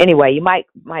one. Anyway, you might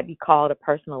be called a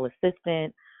personal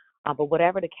assistant, but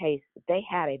whatever the case, they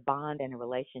had a bond and a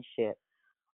relationship.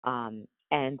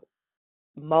 And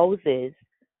Moses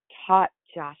taught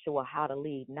Joshua how to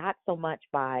lead, not so much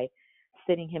by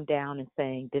sitting him down and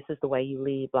saying, this is the way you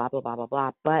lead, blah, blah, blah, blah,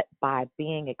 blah, but by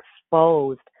being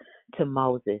exposed to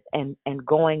Moses and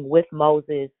going with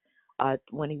Moses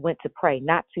when he went to pray,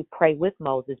 not to pray with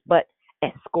Moses, but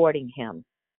escorting him.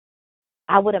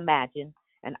 I would imagine,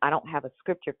 and I don't have a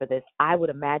scripture for this, I would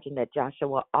imagine that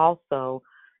Joshua also,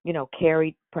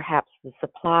 carried perhaps the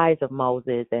supplies of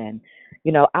Moses. And,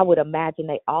 I would imagine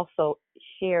they also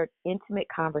shared intimate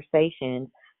conversations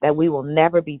that we will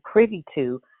never be privy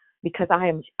to, because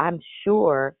I'm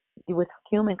sure with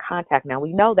human contact. Now,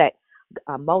 we know that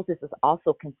Moses is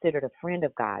also considered a friend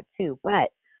of God too,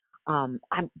 but I'm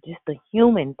just a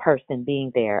human person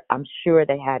being there. I'm sure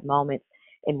they had moments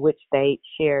in which they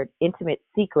shared intimate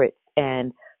secrets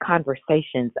and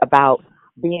conversations about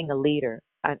being a leader.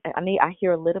 I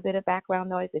hear a little bit of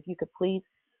background noise. If you could please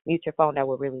mute your phone, that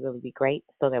would really, really be great,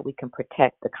 so that we can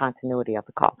protect the continuity of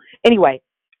the call. Anyway,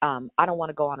 I don't want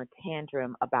to go on a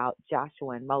tantrum about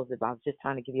Joshua and Moses. I was just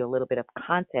trying to give you a little bit of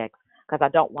context, because I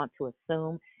don't want to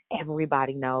assume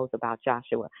everybody knows about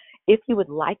Joshua. If you would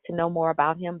like to know more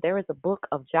about him, there is a book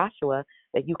of Joshua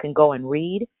that you can go and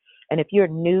read. And if you're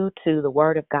new to the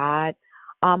Word of God,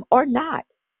 or not,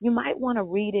 you might want to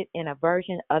read it in a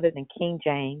version other than King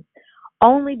James,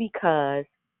 only because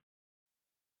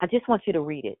I just want you to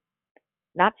read it,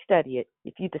 not study it.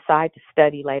 If you decide to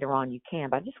study later on, you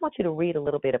can, but I just want you to read a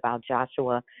little bit about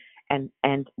Joshua and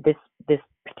this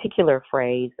particular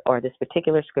phrase, or this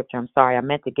particular scripture. I'm sorry, I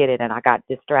meant to get it and I got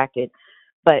distracted.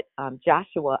 But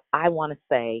Joshua, I want to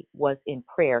say, was in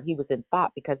prayer. He was in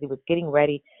thought, because he was getting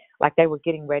ready, like they were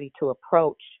getting ready to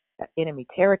approach enemy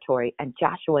territory, and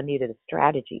Joshua needed a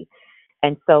strategy.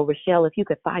 And so, Rochelle, if you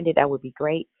could find it, that would be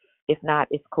great. If not,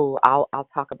 it's cool. I'll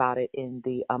talk about it in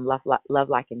the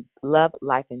love,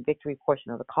 life, and victory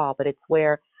portion of the call. But it's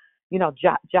where,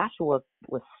 Joshua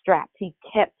was strapped. He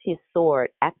kept his sword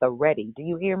at the ready. Do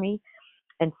you hear me?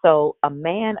 And so a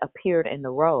man appeared in the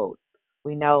road.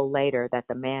 We know later that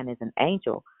the man is an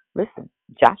angel. Listen,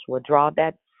 Joshua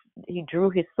he drew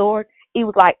his sword. He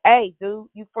was like, hey, dude,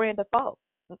 you friend or foe?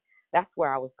 That's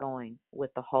where I was going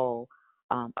with the whole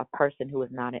a person who is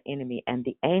not an enemy. And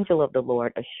the angel of the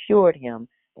Lord assured him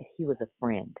that he was a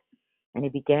friend. And he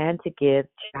began to give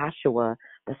Joshua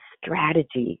the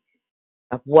strategy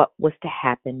of what was to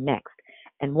happen next.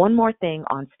 And one more thing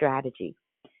on strategy.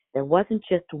 There wasn't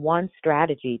just one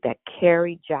strategy that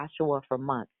carried Joshua for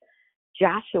months.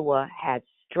 Joshua had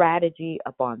strategy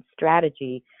upon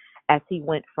strategy as he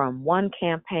went from one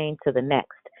campaign to the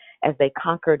next. As they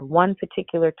conquered one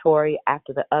particular territory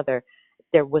after the other,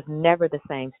 there was never the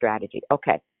same strategy.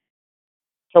 Okay,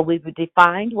 so we've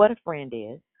defined what a friend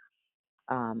is.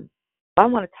 I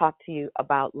want to talk to you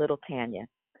about little Tania,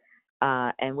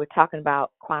 and we're talking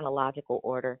about chronological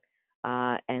order.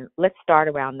 And let's start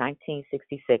around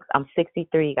 1966. I'm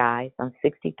 63, guys. I'm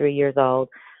 63 years old.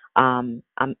 I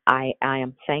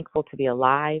am thankful to be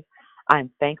alive.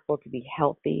 I'm thankful to be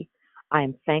healthy. I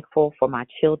am thankful for my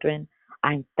children.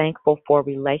 I'm thankful for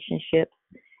relationships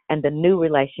and the new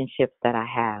relationships that I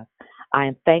have. I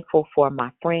am thankful for my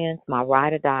friends, my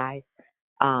ride or dies,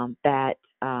 that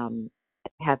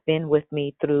have been with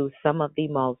me through some of the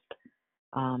most,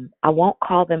 I won't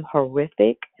call them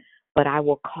horrific, but I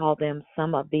will call them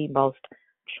some of the most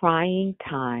trying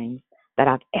times that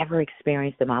I've ever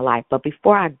experienced in my life. But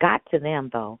before I got to them,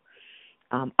 though,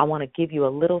 I want to give you a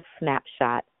little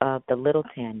snapshot of the little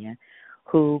Tania,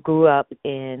 who grew up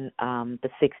in the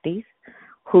 60s,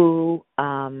 who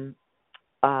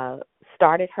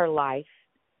started her life.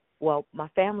 Well, my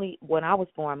family, when I was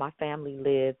born, my family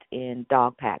lived in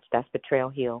Dog Patch. That's Betrayal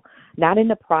Hill. Not in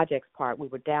the projects part. We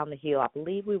were down the hill. I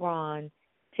believe we were on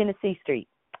Tennessee Street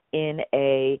in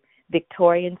a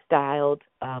Victorian-styled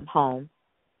home.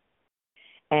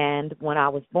 And when I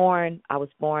was born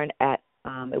at,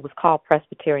 it was called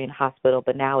Presbyterian Hospital,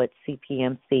 but now it's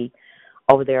CPMC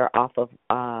over there off of,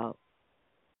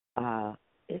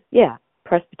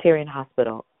 Presbyterian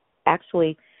Hospital.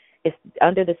 Actually, it's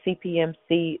under the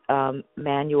CPMC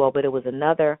manual, but it was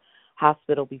another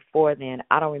hospital before then.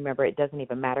 I don't remember. It doesn't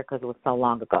even matter because it was so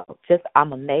long ago.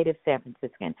 I'm a native San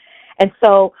Franciscan. And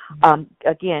so,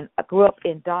 again, I grew up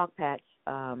in Dog Patch.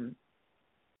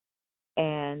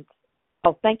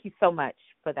 Thank you so much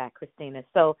for that, Christina.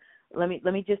 So let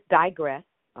me just digress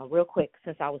real quick,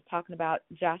 since I was talking about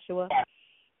Joshua.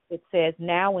 It says,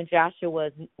 now when Joshua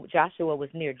was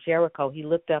near Jericho, he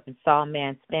looked up and saw a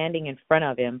man standing in front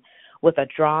of him with a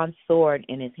drawn sword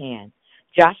in his hand.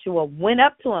 Joshua went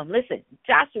up to him. Listen,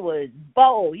 Joshua is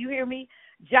bold. You hear me?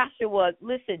 Joshua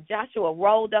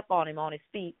rolled up on him on his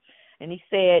feet, and he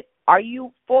said, are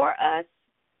you for us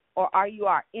or are you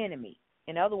our enemy?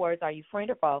 In other words, are you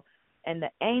friend or foe? And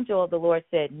the angel of the Lord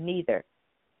said, neither.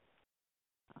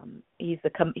 He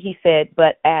said,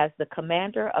 but as the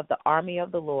commander of the army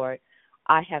of the Lord,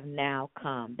 I have now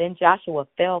come. Then Joshua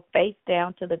fell face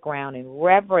down to the ground in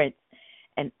reverence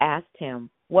and asked him,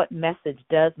 what message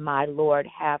does my Lord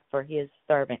have for his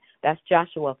servant? That's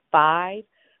Joshua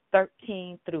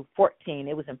 5:13 through 14.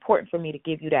 It was important for me to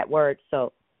give you that word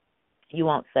so you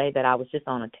won't say that I was just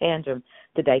on a tangent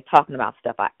today talking about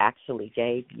stuff. I actually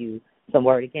gave you some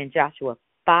word. Again, Joshua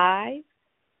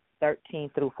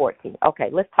 5:13 through 14. Okay,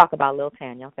 let's talk about little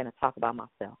Tania. I'm going to talk about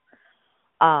myself.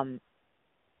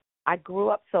 I grew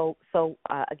up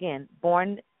again,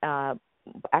 born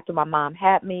after my mom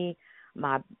had me.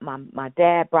 My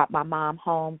dad brought my mom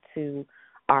home to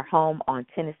our home on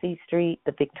Tennessee Street,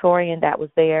 the Victorian that was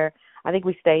there. I think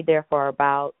we stayed there for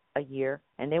about a year,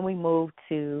 and then we moved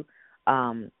to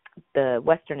the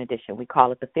Western Addition. We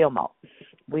call it the Fillmore.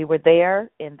 We were there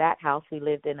in that house. We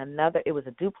lived in another. It was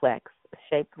a duplex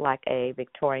shaped like a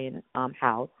Victorian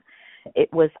house.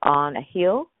 It was on a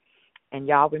hill, and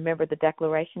y'all remember the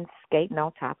declaration, skating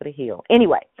on top of the hill.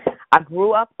 Anyway, I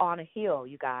grew up on a hill,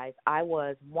 you guys. I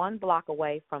was 1 block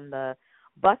away from the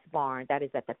bus barn that is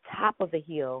at the top of the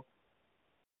hill.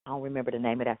 I don't remember the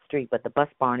name of that street, but the bus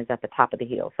barn is at the top of the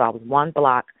hill. So I was 1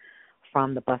 block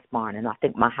from the bus barn, and I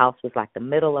think my house was like the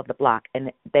middle of the block.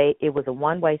 And it was a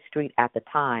one-way street at the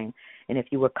time, and if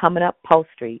you were coming up Post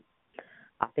Street,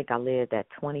 I think I lived at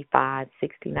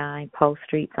 2569 Post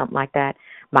Street, something like that.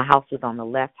 My house was on the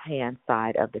left-hand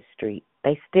side of the street.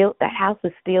 That house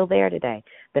is still there today.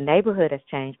 The neighborhood has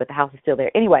changed, but the house is still there.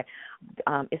 Anyway,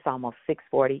 it's almost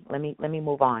 6:40. Let me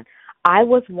move on. I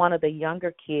was one of the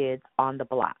younger kids on the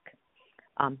block.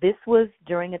 This was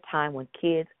during a time when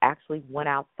kids actually went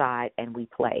outside and we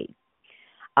played.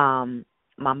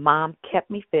 My mom kept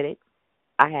me fitted.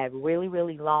 I had really,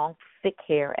 really long, thick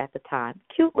hair at the time.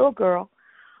 Cute little girl.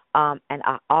 And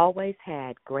I always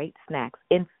had great snacks.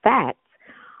 In fact,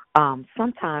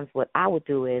 sometimes what I would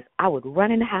do is I would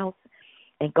run in the house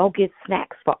and go get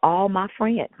snacks for all my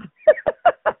friends.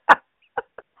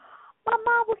 My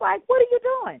mom was like, what are you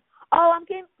doing? Oh, I'm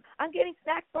getting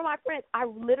snacks for my friends. I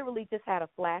literally just had a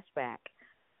flashback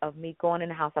of me going in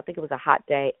the house. I think it was a hot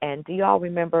day. And do y'all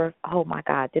remember, oh, my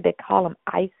God, did they call them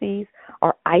ices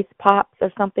or ice pops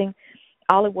or something?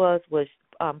 All it was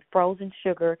frozen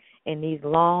sugar in these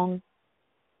long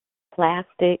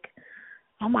plastic,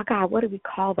 oh, my God, what do we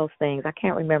call those things? I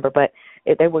can't remember. But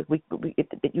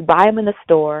you buy them in the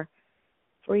store,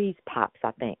 freeze pops,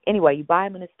 I think. Anyway, you buy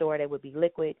them in the store. They would be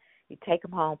liquid. You take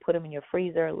them home, put them in your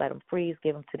freezer, let them freeze,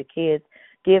 give them to the kids.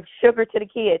 Give sugar to the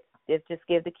kids. Just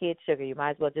give the kids sugar. You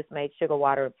might as well just make sugar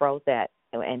water and froze that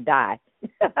and dye.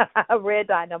 Red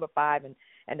dye number 5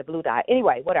 and the blue dye.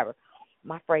 Anyway, whatever.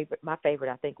 My favorite,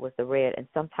 I think, was the red. And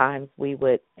sometimes we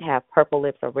would have purple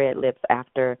lips or red lips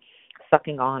after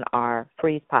sucking on our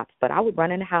freeze pops. But I would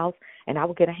run in the house and I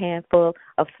would get a handful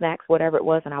of snacks, whatever it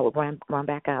was, and I would run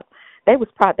back up. They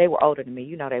were older than me.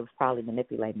 You know, they was probably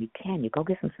manipulating me. Can you go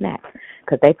get some snacks?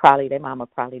 Because their mama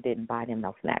probably didn't buy them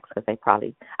no snacks because they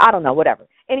probably, I don't know, whatever.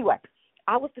 Anyway,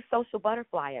 I was the social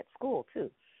butterfly at school too.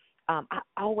 I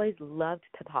always loved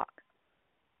to talk.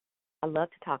 I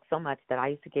loved to talk so much that I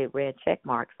used to get red check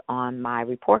marks on my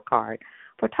report card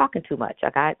for talking too much.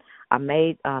 I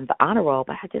made the honor roll,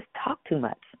 but I just talked too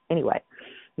much. Anyway,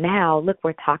 now look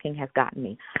where talking has gotten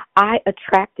me. I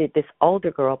attracted this older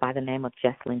girl by the name of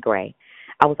Jesslyn Gray.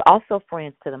 I was also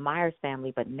friends to the Myers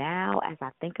family, but now as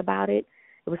I think about it,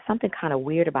 it was something kind of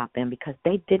weird about them because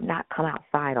they did not come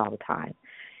outside all the time.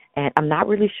 And I'm not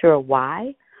really sure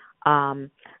why,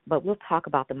 but we'll talk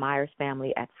about the Myers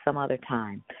family at some other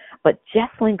time. But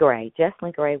Jesslyn Gray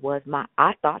was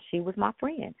I thought she was my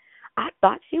friend. I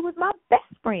thought she was my best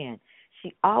friend.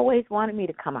 She always wanted me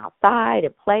to come outside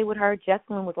and play with her.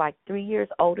 Jesslyn was like 3 years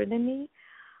older than me.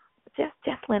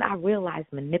 Jesslyn, I realized,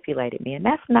 manipulated me, and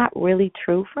that's not really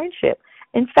true friendship.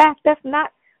 In fact, that's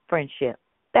not friendship.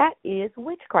 That is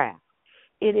witchcraft.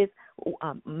 It is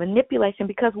manipulation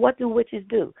because what do witches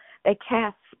do? They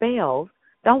cast spells.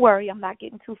 Don't worry, I'm not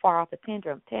getting too far off the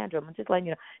tantrum. I'm just letting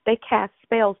you know. They cast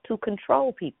spells to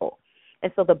control people.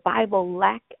 And so the Bible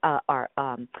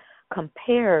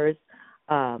compares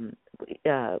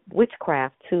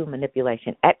witchcraft to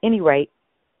manipulation. At any rate,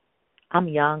 I'm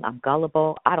young, I'm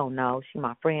gullible, I don't know, she's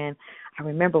my friend. I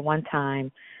remember one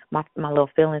time my little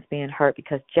feelings being hurt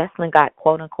because Jesslyn got,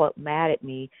 quote unquote, mad at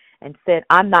me and said,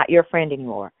 I'm not your friend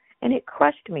anymore. And it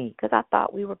crushed me because I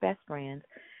thought we were best friends.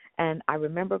 And I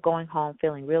remember going home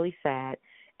feeling really sad,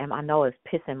 and I know it's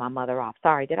pissing my mother off.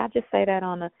 Sorry, did I just say that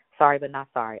on the sorry but not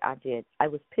sorry? I did. I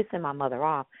was pissing my mother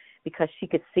off because she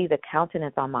could see the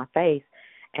countenance on my face,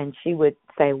 And she would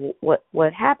say,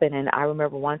 what happened? And I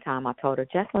remember one time I told her,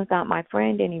 Jesselyn's not my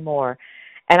friend anymore.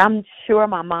 And I'm sure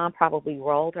my mom probably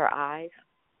rolled her eyes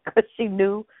because she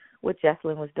knew what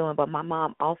Jesselyn was doing. But my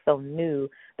mom also knew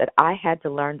that I had to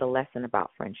learn the lesson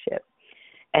about friendship.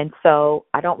 And so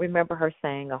I don't remember her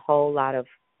saying a whole lot of,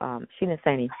 she didn't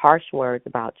say any harsh words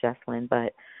about Jesselyn,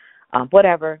 but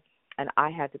whatever. And I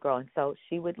had to grow. And so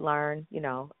she would learn,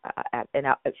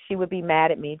 she would be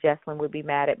mad at me. Jesselyn would be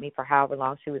mad at me for however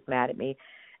long she was mad at me.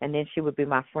 And then she would be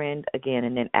my friend again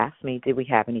and then ask me, did we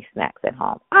have any snacks at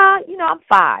home? I'm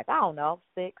 5. I don't know,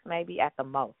 6 maybe at the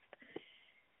most.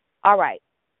 All right.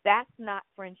 That's not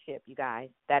friendship, you guys.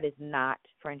 That is not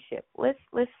friendship. Let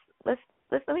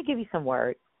me give you some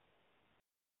words.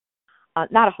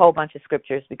 Not a whole bunch of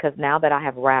scriptures, because now that I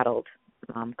have rattled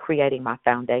creating my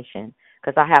foundation,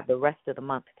 because I have the rest of the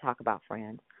month to talk about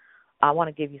friends, I want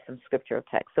to give you some scriptural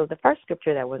text. So the first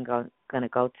scripture that we're going to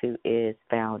go to is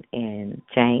found in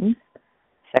James,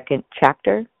 2nd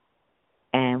chapter,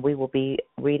 and we will be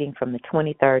reading from the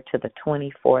 23rd to the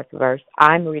 24th verse.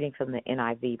 I'm reading from the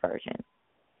NIV version.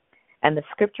 And the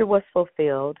scripture was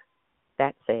fulfilled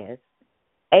that says,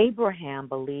 Abraham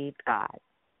believed God,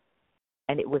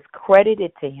 and it was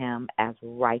credited to him as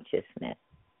righteousness,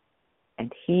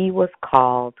 and he was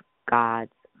called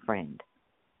God's friend.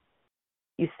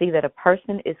 You see that a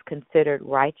person is considered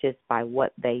righteous by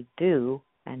what they do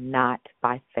and not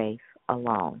by faith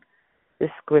alone. This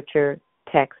scripture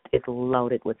text is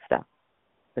loaded with stuff.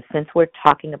 But since we're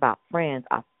talking about friends,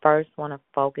 I first want to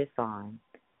focus on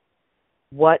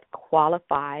what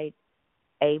qualified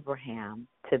Abraham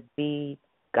to be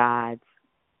God's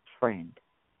friend.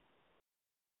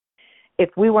 If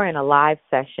we were in a live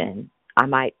session, I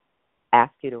might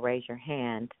ask you to raise your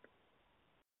hand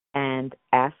and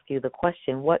ask you the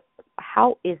question,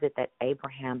 how is it that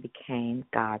Abraham became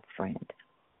God's friend?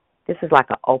 This is like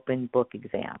an open book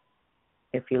exam.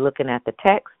 If you're looking at the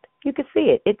text, you can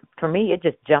see it. For me, it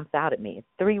just jumps out at me. It's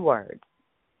 3 words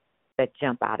that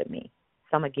jump out at me.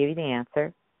 So I'm going to give you the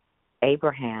answer.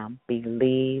 Abraham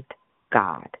believed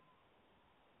God.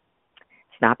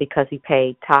 It's not because he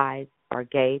paid tithes or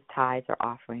gave tithes or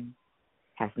offerings.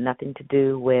 It has nothing to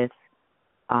do with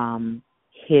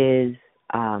his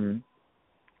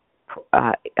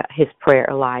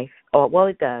prayer life. Well,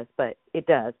 it does,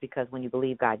 because when you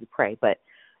believe God, you pray. But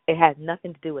it has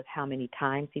nothing to do with how many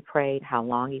times he prayed, how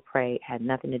long he prayed. It had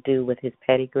nothing to do with his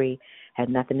pedigree. Had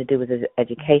nothing to do with his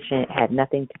education. It had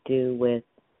nothing to do with.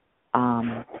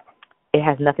 It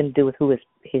has nothing to do with who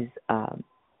his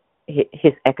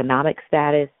economic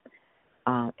status.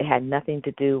 It had nothing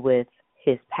to do with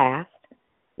his past,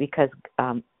 because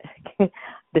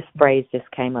this phrase just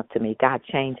came up to me. God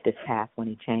changed his past when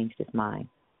he changed his mind.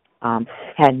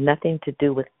 Had nothing to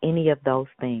do with any of those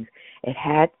things. It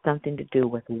had something to do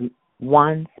with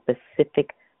one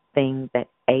specific thing that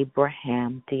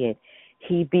Abraham did.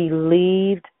 He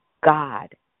believed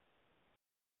God.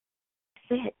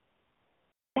 That's it.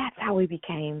 That's how he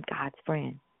became God's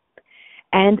friend.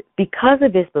 And because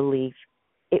of his belief,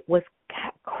 it was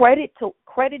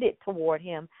credited toward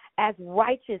him as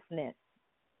righteousness.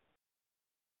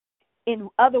 In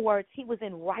other words, he was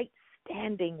in right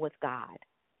standing with God.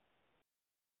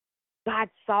 God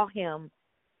saw him,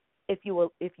 if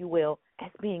you will,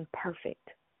 as being perfect.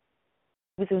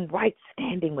 He was in right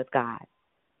standing with God.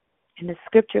 And the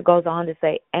scripture goes on to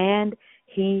say, and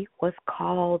he was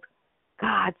called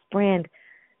God's friend.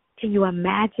 Can you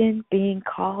imagine being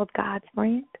called God's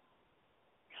friend?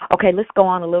 Okay, let's go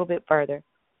on a little bit further.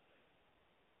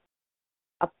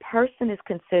 A person is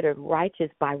considered righteous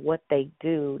by what they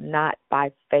do, not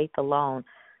by faith alone.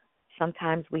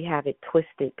 Sometimes we have it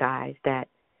twisted, guys, that,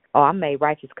 I'm made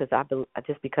righteous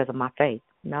just because of my faith.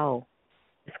 No.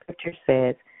 The scripture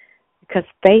says, because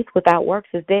faith without works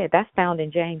is dead. That's found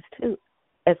in James 2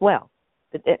 as well.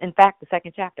 In fact, the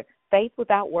 2nd chapter. Faith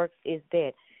without works is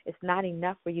dead. It's not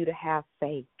enough for you to have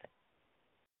faith.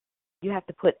 You have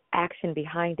to put action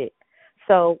behind it.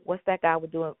 So what's that guy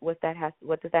would do? What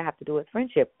does that have to do with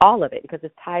friendship? All of it, because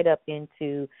it's tied up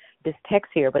into this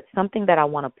text here. But something that I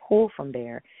want to pull from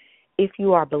there, if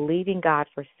you are believing God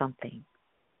for something,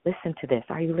 listen to this.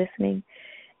 Are you listening?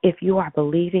 If you are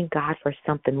believing God for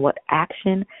something, what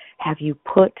action have you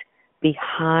put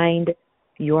behind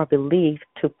your belief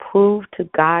to prove to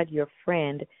God, your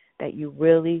friend, that you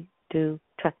really do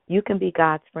trust? You can be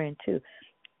God's friend too.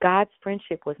 God's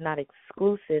friendship was not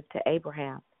exclusive to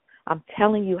Abraham. I'm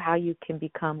telling you how you can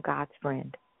become God's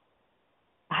friend.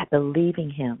 By believing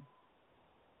him.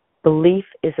 Belief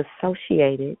is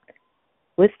associated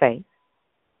with faith,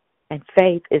 and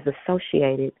faith is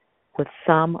associated with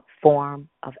some form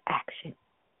of action.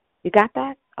 You got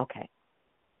that? Okay.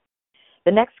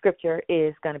 The next scripture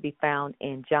is going to be found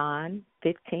in John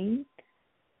 15,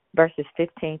 verses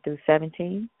 15 through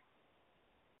 17.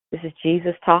 This is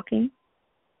Jesus talking.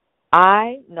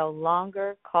 I no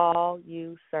longer call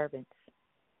you servants,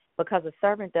 because a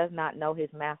servant does not know his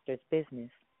master's business.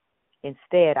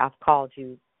 Instead, I've called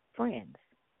you friends.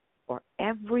 For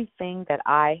everything that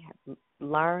I have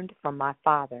learned from my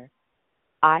Father,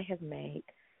 I have made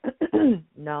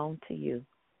known to you.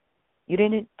 You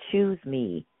didn't choose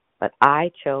me, but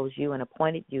I chose you and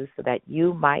appointed you so that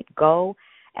you might go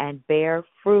and bear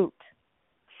fruit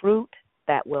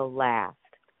that will last.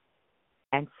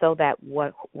 And so that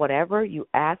whatever you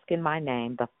ask in my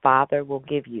name, the Father will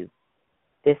give you.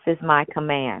 This is my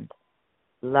command.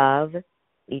 Love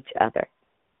each other.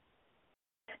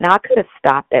 Now, I could have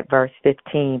stopped at verse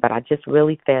 15, but I just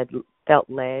really felt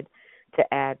led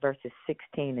to add verses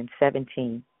 16 and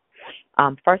 17.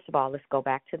 First of all, let's go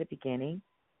back to the beginning.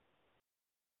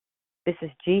 This is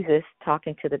Jesus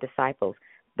talking to the disciples.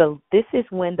 This is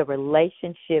when the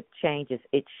relationship changes.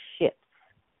 It shifts.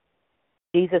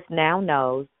 Jesus now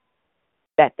knows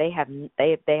that they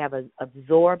have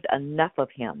absorbed enough of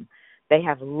him. They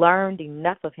have learned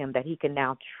enough of him that he can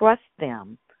now trust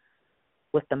them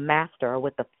with the master or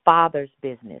with the Father's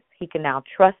business. He can now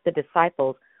trust the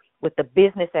disciples with the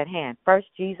business at hand. First,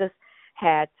 Jesus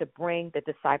had to bring the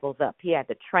disciples up. He had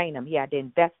to train them. He had to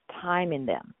invest time in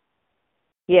them.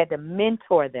 He had to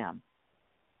mentor them.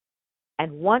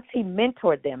 And once he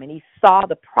mentored them and he saw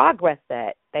the progress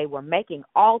that they were making,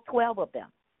 all 12 of them,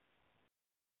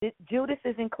 Judas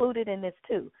is included in this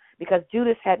too, because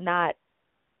Judas had not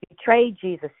betrayed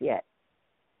Jesus yet.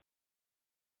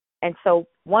 And so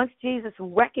once Jesus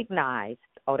recognized,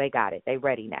 oh, they got it, they're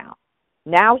ready now.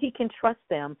 Now he can trust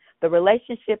them. The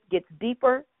relationship gets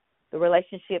deeper. The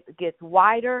relationship gets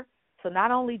wider. So not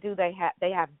only do they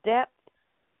have depth,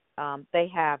 they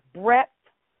have breadth,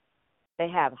 they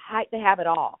have height, they have it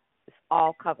all. It's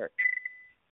all covered.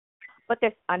 But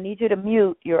I need you to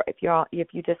mute if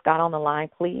you just got on the line,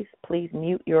 please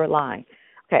mute your line.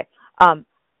 Okay.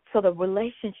 So the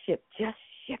relationship just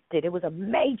shifted. It was a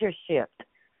major shift.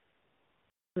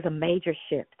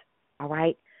 All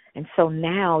right? And so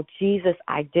now Jesus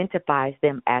identifies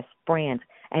them as friends,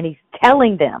 and he's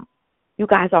telling them, you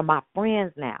guys are my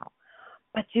friends now.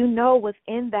 But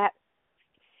within that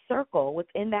circle,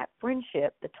 within that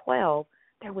friendship, the 12,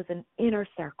 there was an inner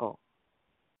circle.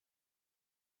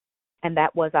 And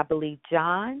that was, I believe,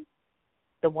 John,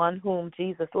 the one whom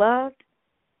Jesus loved,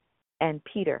 and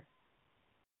Peter.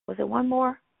 Was it one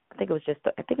more? I think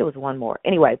it was one more.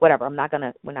 Anyway, whatever. We're not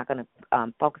gonna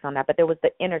focus on that. But there was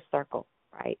the inner circle,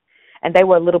 right? And they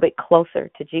were a little bit closer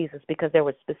to Jesus because there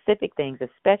were specific things,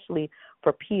 especially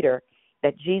for Peter,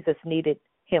 that Jesus needed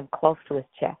him close to his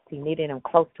chest. He needed him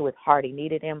close to his heart. He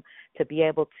needed him to be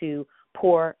able to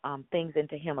pour things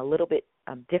into him a little bit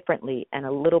differently and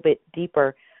a little bit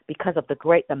deeper because of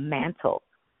the mantle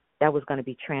that was going to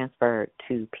be transferred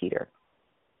to Peter.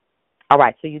 All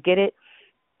right, so you get it?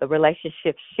 The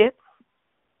relationship shifts.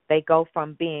 They go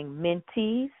from being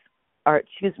mentees,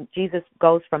 Jesus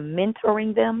goes from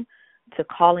mentoring them to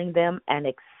calling them and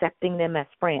accepting them as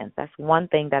friends. That's one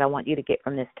thing that I want you to get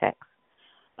from this text.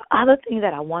 The other thing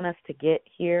that I want us to get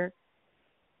here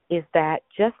is that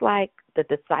just like the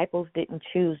disciples didn't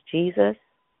choose Jesus,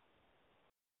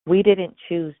 we didn't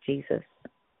choose Jesus.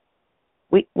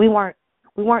 We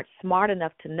weren't smart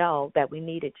enough to know that we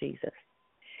needed Jesus.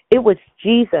 It was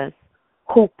Jesus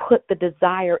who put the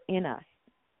desire in us.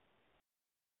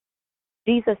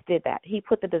 Jesus did that. He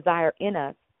put the desire in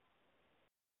us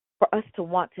for us to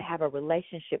want to have a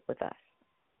relationship with us.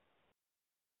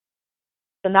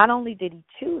 So not only did he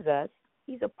choose us,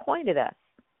 he's appointed us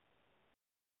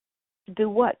to do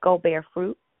what? Go bear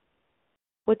fruit.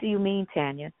 What do you mean,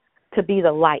 Tanya? To be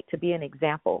the light, to be an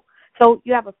example. So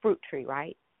you have a fruit tree,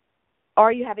 right?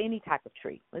 Or you have any type of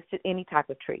tree. Let's just any type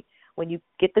of tree. When you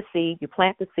get the seed, you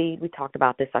plant the seed. We talked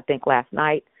about this, I think, last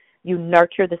night. You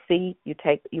nurture the seed.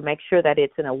 You make sure that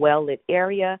it's in a well-lit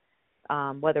area,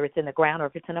 whether it's in the ground or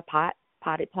if it's in a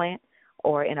potted plant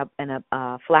or in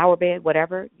a flower bed,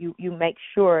 whatever. You make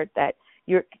sure that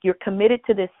you're committed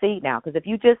to this seed now. Because if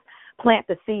you just plant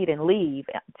the seed and leave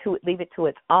it to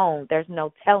its own, there's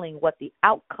no telling what the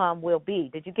outcome will be.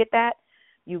 Did you get that?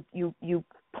 You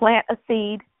plant a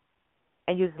seed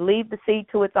and you just leave the seed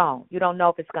to its own. You don't know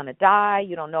if it's going to die.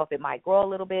 You don't know if it might grow a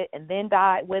little bit and then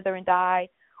wither and die,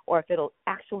 or if it'll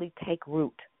actually take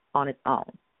root on its own.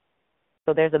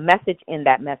 So there's a message in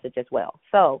that message as well.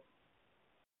 So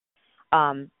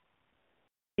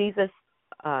Jesus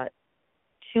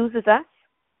chooses us.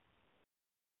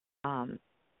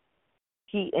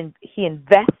 He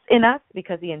invests in us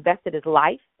because he invested his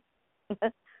life.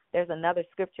 There's another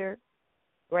scripture,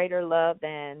 greater love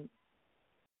than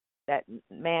that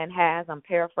man has. I'm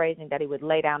paraphrasing, that he would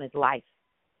lay down his life,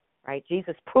 right?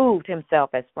 Jesus proved himself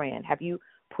as friend. Have you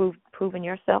proven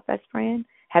yourself as friend?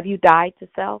 Have you died to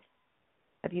self?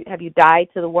 Have you died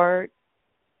to the word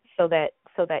so that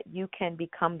you can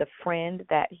become the friend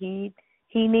that he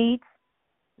needs,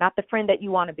 not the friend that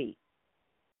you want to be?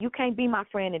 You can't be my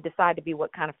friend and decide to be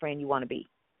what kind of friend you want to be.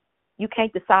 You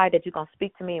can't decide that you're going to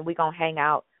speak to me and we're going to hang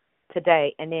out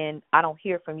today, and then I don't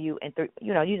hear from you, and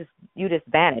you just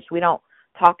vanish. We don't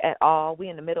talk at all. We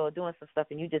in the middle of doing some stuff,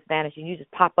 and you just vanish, and you just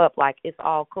pop up like it's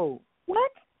all cool.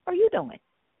 What are you doing?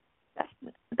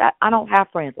 That I don't have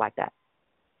friends like that.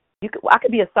 I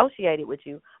could be associated with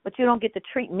you, but you don't get to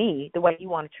treat me the way you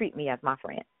want to treat me as my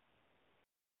friend.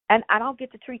 And I don't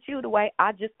get to treat you the way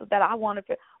I want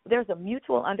to. There's a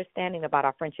mutual understanding about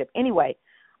our friendship. Anyway,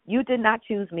 you did not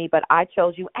choose me, but I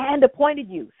chose you and appointed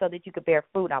you so that you could bear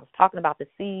fruit. I was talking about the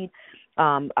seed.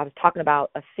 I was talking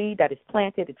about a seed that is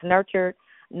planted. It's nurtured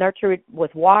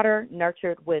with water,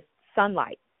 nurtured with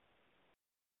sunlight.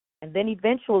 And then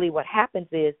eventually what happens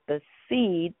is the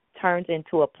seed turns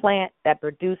into a plant that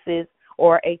produces,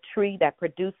 or a tree that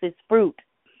produces fruit.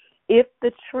 If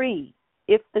the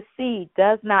seed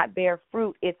does not bear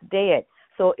fruit, it's dead.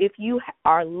 So if you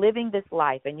are living this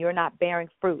life and you're not bearing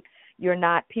fruit,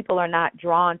 people are not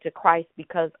drawn to Christ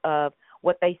because of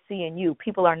what they see in you.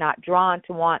 People are not drawn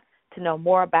to want to know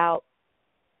more about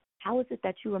how is it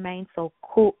that you remain so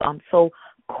cool,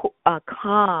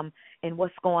 calm in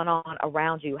what's going on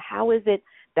around you. How is it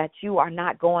that you are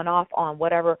not going off on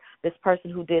whatever this person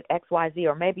who did X, Y, Z,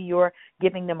 or maybe you're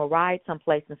giving them a ride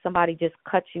someplace and somebody just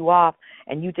cuts you off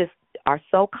and you just are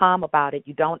so calm about it.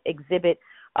 You don't exhibit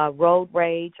road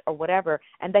rage or whatever,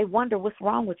 and they wonder what's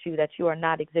wrong with you that you are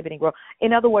not exhibiting road.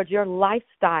 In other words, your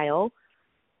lifestyle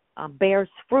bears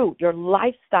fruit. Your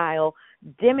lifestyle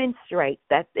demonstrates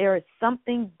that there is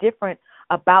something different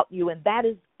about you, and that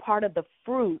is part of the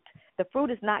fruit. The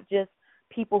fruit is not just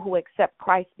people who accept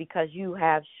Christ because you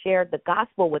have shared the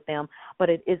gospel with them, but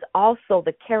it is also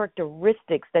the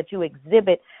characteristics that you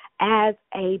exhibit as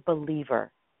a believer,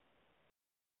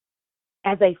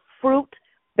 as a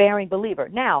fruit-bearing believer.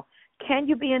 Now, can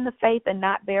you be in the faith and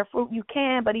not bear fruit? You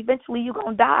can, but eventually you're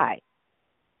going to die.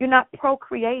 You're not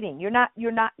procreating. You're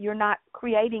not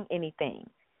creating anything.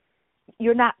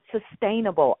 You're not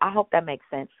sustainable. I hope that makes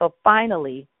sense. So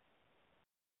finally,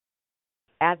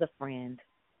 as a friend,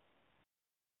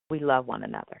 we love one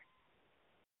another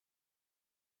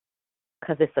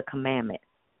because it's a commandment,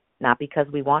 not because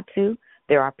we want to.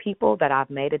 There are people that I've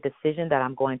made a decision that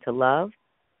I'm going to love,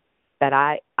 that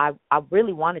I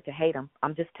really wanted to hate them.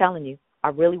 I'm just telling you, I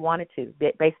really wanted to,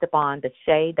 based upon the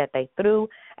shade that they threw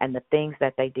and the things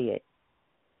that they did,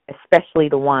 especially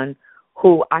the one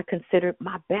who I considered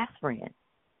my best friend.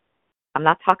 I'm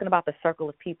not talking about the circle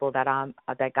of people that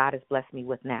God has blessed me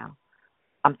with now.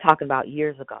 I'm talking about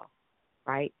years ago,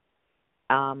 right?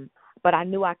 But I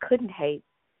knew I couldn't hate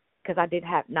because I did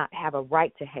not have a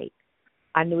right to hate.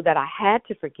 I knew that I had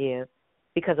to forgive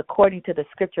because according to the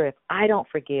scripture, if I don't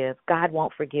forgive, God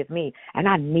won't forgive me. And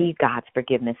I need God's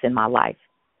forgiveness in my life,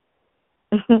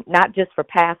 not just for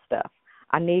past stuff.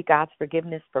 I need God's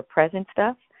forgiveness for present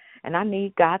stuff, and I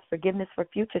need God's forgiveness for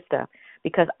future stuff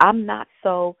because I'm not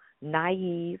so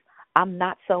naive. I'm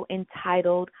not so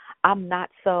entitled. I'm not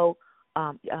so,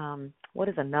 what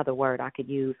is another word I could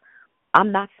use?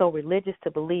 I'm not so religious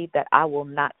to believe that I will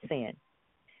not sin.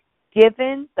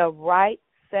 Given the right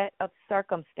set of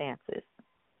circumstances,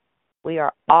 we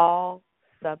are all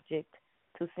subject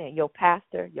to sin. Your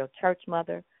pastor, your church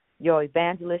mother, your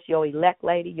evangelist, your elect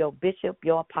lady, your bishop,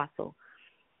 your apostle,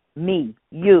 me,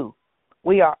 you.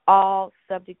 We are all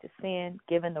subject to sin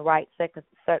given the right set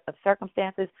of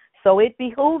circumstances. So it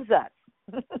behooves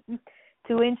us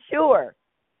to ensure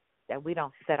that we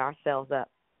don't set ourselves up.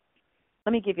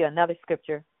 Let me give you another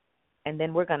scripture, and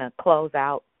then we're going to close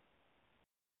out,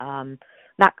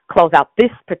 not close out this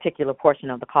particular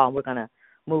portion of the call. We're going to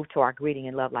move to our greeting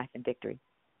in love, life, and victory.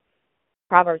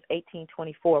 Proverbs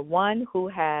 18:24, one who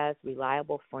has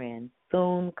reliable friends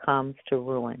soon comes to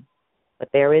ruin, but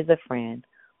there is a friend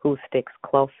who sticks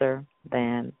closer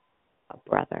than a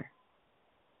brother.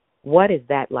 What is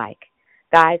that like?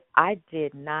 Guys, I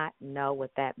did not know what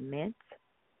that meant.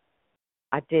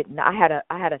 I had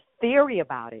a theory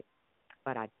about it,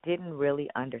 but I didn't really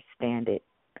understand it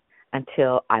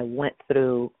until I went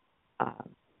through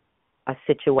a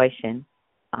situation,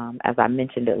 as I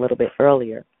mentioned a little bit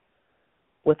earlier,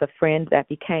 with a friend that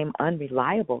became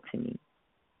unreliable to me.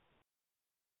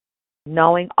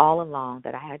 knowing all along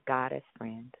that I had God as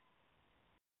friend.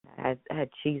 I had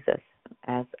Jesus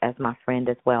as my friend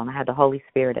as well, and I had the Holy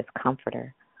Spirit as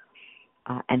comforter.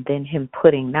 And then him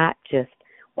putting not just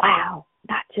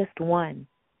one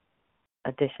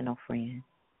additional friend,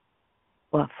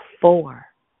 but 4.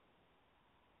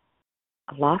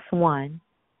 I lost 1.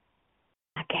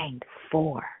 I gained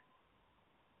 4.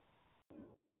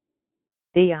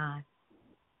 Dion,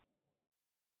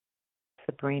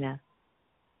 Sabrina,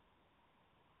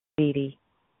 Dee Dee,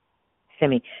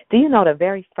 Shimmy. Do you know the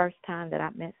very first time that I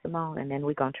met Simone, and then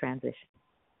we're going to transition,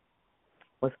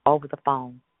 was over the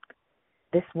phone.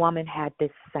 This woman had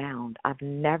this sound. I've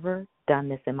never done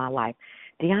this in my life.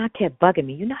 Dion kept bugging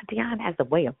me. You know, Dion has a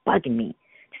way of bugging me.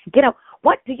 Just get up.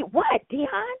 What, Dion?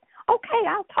 Okay,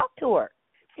 I'll talk to her.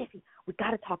 Sissy, we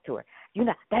got to talk to her. You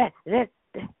know, that.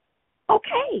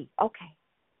 Okay.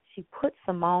 She put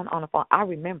Simone on the phone. I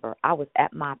remember I was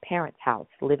at my parents' house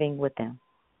living with them,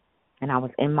 and I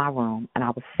was in my room, and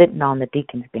I was sitting on the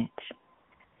deacon's bench.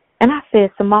 And I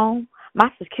said, Simone, my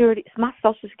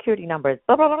social security number is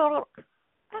blah, blah, blah, blah.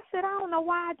 I said, I don't know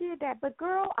why I did that, but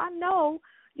girl, I know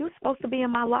you're supposed to be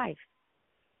in my life.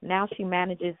 Now she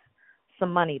manages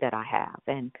some money that I have,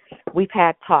 and we've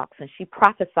had talks, and she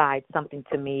prophesied something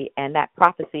to me, and that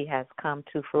prophecy has come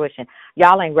to fruition.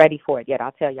 Y'all ain't ready for it yet.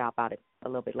 I'll tell y'all about it a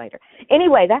little bit later.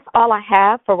 Anyway, that's all I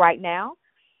have for right now.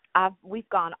 We've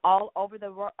gone all over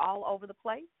the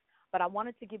place, but I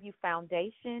wanted to give you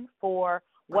foundation for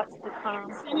what's to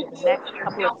come over the next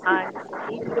couple of times.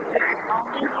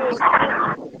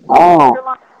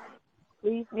 Oh,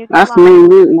 Please mute your that's line. me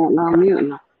muting it, not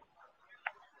muting.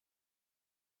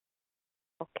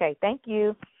 Okay, thank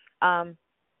you.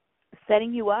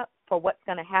 Setting you up for what's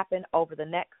going to happen over the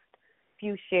next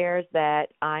few shares that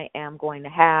I am going to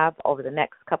have over the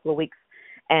next couple of weeks.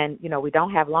 And, you know, we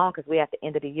don't have long because we're at the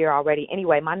end of the year already.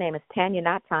 Anyway, my name is Tania,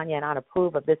 not Tanya, and I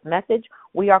approve of this message.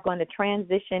 We are going to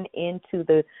transition into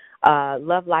the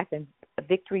Love, Life, and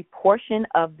Victory portion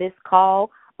of this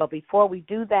call. But before we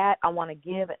do that, I want to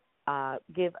give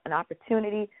an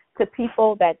opportunity to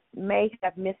people that may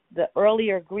have missed the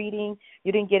earlier greeting.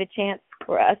 You didn't get a chance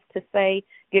for us to say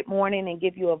good morning and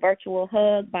give you a virtual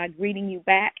hug by greeting you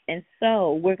back. And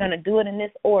so we're going to do it in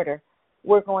this order.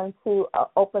 We're going to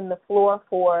open the call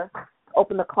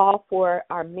for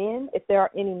our men, if there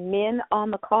are any men on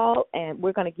the call, and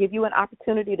we're going to give you an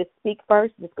opportunity to speak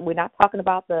first. We're not talking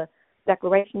about the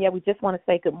declaration yet. We just want to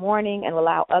say good morning and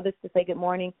allow others to say good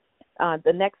morning.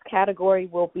 The next category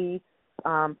will be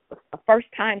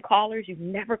first-time callers. You've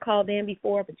never called in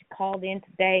before, but you called in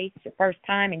today. It's your first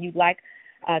time, and you'd like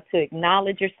to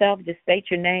acknowledge yourself. Just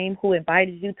state your name, who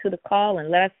invited you to the call,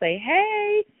 and let us say,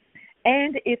 hey.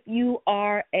 And if you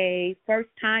are a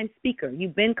first-time speaker,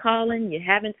 you've been calling, you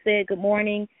haven't said good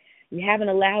morning, you haven't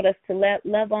allowed us to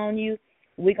love on you,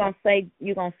 you're going to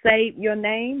say your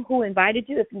name, who invited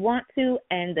you if you want to,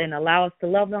 and then allow us to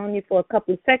love on you for a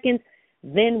couple of seconds.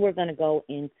 Then we're going to go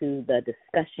into the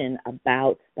discussion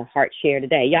about the heart share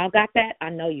today. Y'all got that?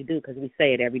 I know you do because we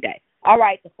say it every day. All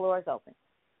right, the floor is open.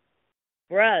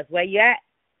 Bruh, where you at?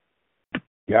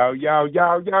 Yo.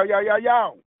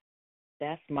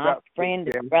 That's my friend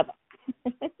and brother.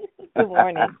 Good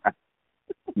morning.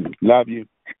 Love you.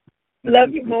 Love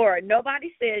you more.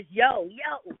 Nobody says yo,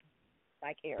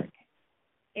 like Eric.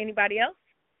 Anybody else?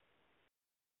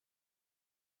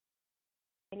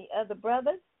 Any other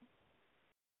brothers?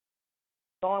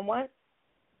 Going once?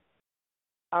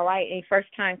 All right, any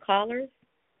first-time callers?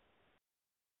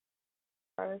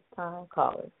 First-time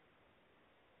callers.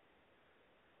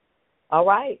 All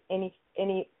right, any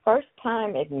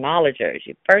first-time acknowledgers?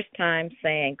 Your first time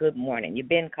saying good morning. You've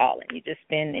been calling. You've just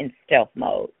been in stealth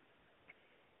mode.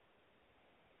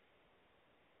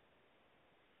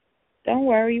 Don't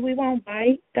worry, we won't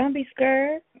bite. Don't be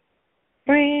scared.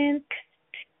 Friends.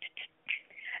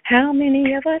 How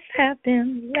many of us have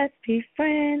them? Let's be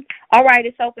friends. All right,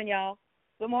 it's open, y'all.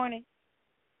 Good morning.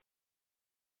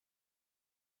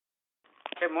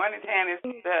 Good morning, Tanya.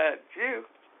 It's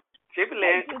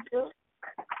Jubilant.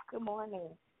 Good morning.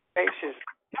 Gracious.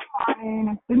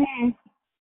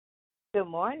 Good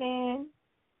morning.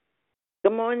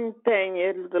 Good morning,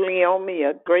 Tanya.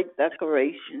 Leomia, great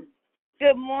decoration.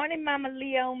 Good morning, Mama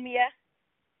Leomia.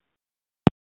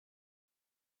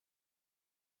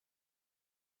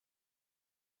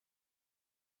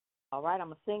 All right, I'm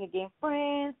going to sing again.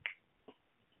 Friends,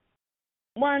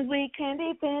 ones we can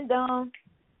depend on.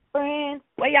 Friends,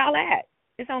 where y'all at?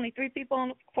 It's only 3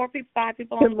 people, 4 people, 5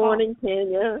 people on the call. Good morning,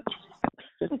 Tanya.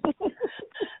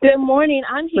 Good morning.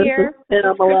 I'm here.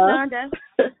 Pamela.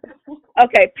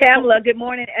 Okay, Pamela, good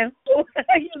morning. And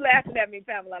You laughing at me,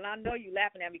 Pamela, and I know you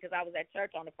laughing at me because I was at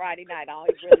church on a Friday night. I don't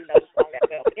really know the song that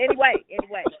well. But anyway,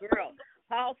 girl,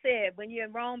 Paul said, when you're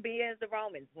in Rome, be as the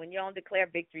Romans. When you don't declare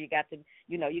victory, you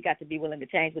got to be willing to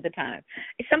change with the time.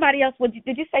 Somebody else,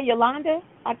 did you say Yolanda?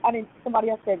 I didn't. Somebody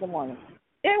else said good morning.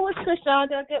 It was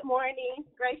Krishanda. Good morning.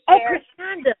 Great Oh, share.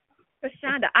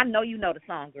 Krishanda, I know you know the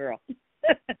song, girl.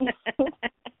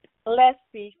 Let's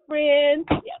be friends.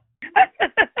 Yes.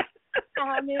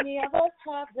 How many of us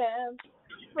have them?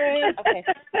 Friends. Okay.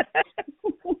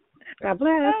 God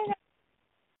bless.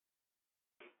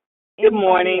 Good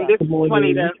morning. This is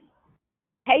Juanita.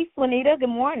 Hey, Juanita. Good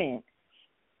morning.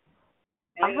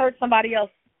 Hey. I heard somebody else.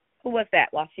 Who was that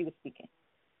while she was speaking?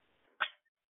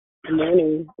 Good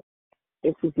morning.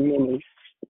 This is Minnie.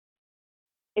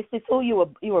 Is this who you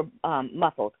were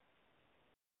muffled?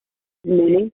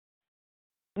 Minnie.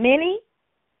 Minnie?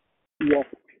 Yes.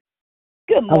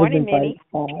 Good morning, Minnie.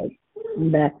 Okay,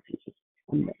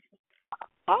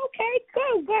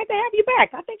 good. Glad to have you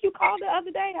back. I think you called the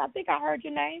other day. I think I heard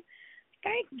your name.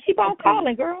 Okay, keep on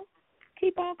calling, girl.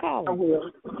 Keep on calling. I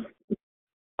will.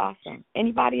 Awesome.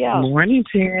 Anybody else? Morning,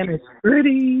 Tan. It's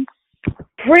pretty.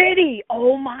 Pretty.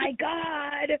 Oh, my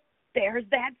God. There's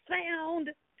that sound.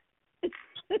 It's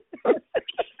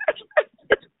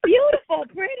beautiful,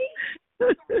 pretty.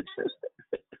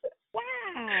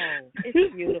 Wow.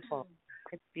 It's beautiful.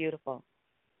 It's beautiful.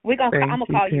 I'm gonna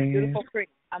call you beautiful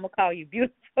pretty. I'm gonna call you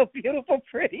beautiful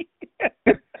pretty.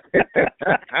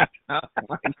 Oh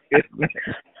my goodness.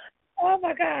 Oh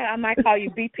my God! I might call you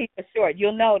BP for short.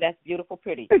 You'll know that's beautiful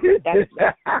pretty. I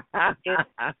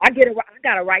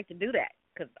got a right to do that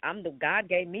because God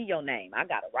gave me your name. I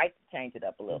got a right to change it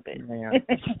up a little bit.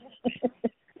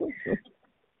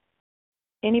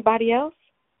 Anybody else?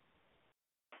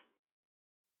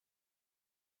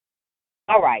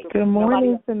 All right. Good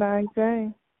morning, Sanai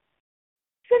J.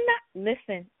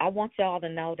 Listen, I want y'all to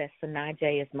know that Sanai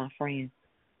J is my friend.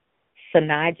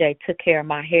 Sanai J took care of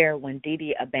my hair when Dee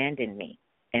Dee abandoned me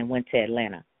and went to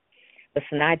Atlanta. But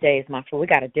Sanai J is my friend. We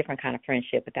got a different kind of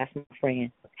friendship, but that's my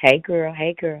friend. Hey, girl.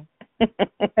 Hey, girl.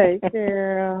 Hey,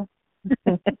 girl.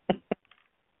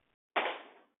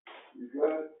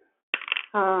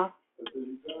 Well,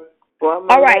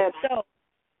 all right. So,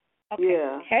 okay.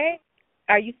 Yeah. Hey,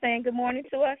 are you saying good morning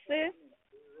to us, sis?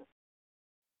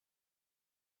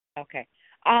 Okay.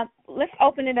 Let's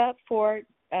open it up for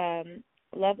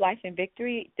Love, Life, and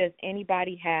Victory. Does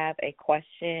anybody have a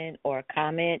question or a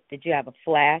comment? Did you have a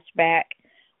flashback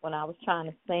when I was trying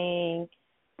to sing?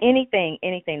 Anything.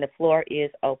 The floor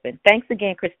is open. Thanks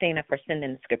again, Christina, for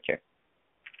sending the scripture.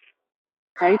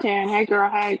 Hey, Jan. Hey, girl.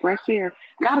 Hey, Grace here.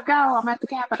 Gotta go. I'm at the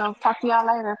Capitol. Talk to y'all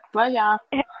later. Love y'all.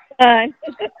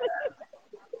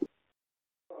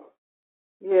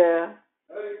 Yeah.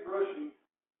 Hey, Gracie.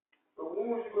 So when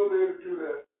was you going to be able to do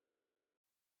that?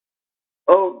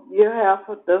 Oh, you have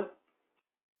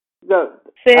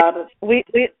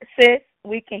Sis,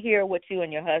 we can hear what you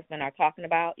and your husband are talking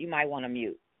about. You might want to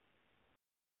mute.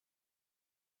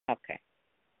 Okay.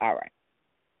 All right.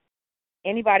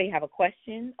 Anybody have a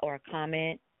question or a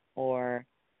comment or,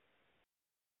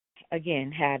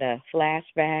 again, had a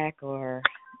flashback or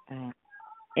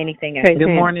anything else? Hey,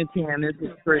 good morning, Tan. This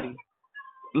is pretty.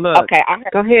 Look. Okay.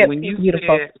 Go ahead. When you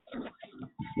beautiful.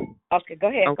 Okay, go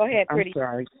ahead. Go ahead, pretty. I'm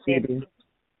sorry, Kitty.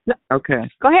 Okay.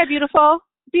 Go ahead, beautiful.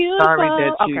 Beautiful. Sorry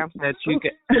that you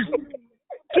get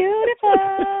beautiful.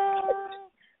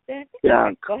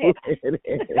 Yeah, go ahead.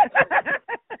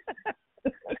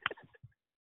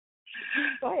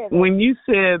 Go ahead. When you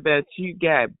said that you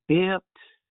got bipped,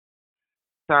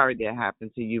 sorry that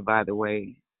happened to you, by the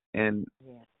way, and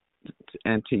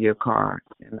to your car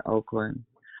in Oakland.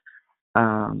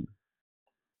 I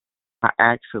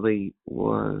actually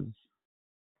was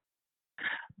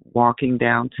walking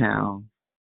downtown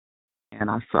and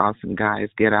I saw some guys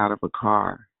get out of a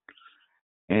car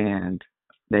and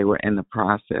they were in the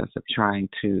process of trying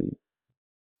to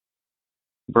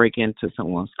break into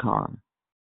someone's car.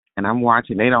 And I'm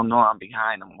watching. They don't know I'm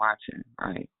behind them watching,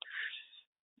 right?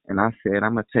 And I said,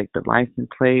 I'm going to take the license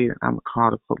plate and I'm going to call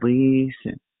the police.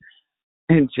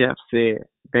 And Jeff said,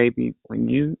 baby, when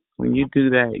you do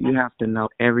that, you have to know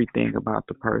everything about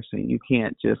the person. You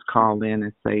can't just call in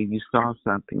and say you saw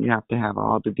something. You have to have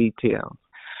all the details.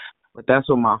 But that's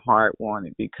what my heart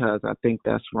wanted because I think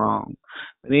that's wrong.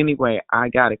 But anyway, I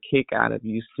got a kick out of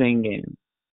you singing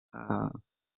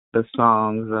the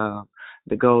songs of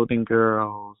the Golden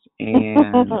Girls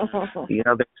and the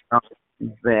other songs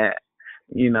that,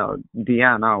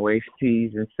 Deanna always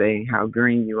tease and say how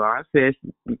green you are. I said,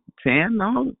 Tan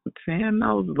knows a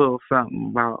little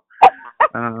something about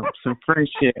some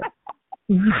friendship.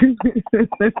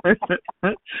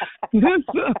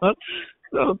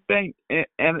 so thank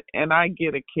and I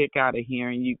get a kick out of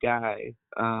hearing you guys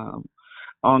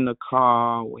on the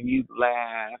call when you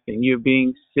laugh and you're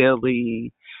being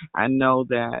silly. I know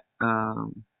that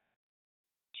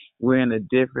we're in a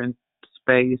different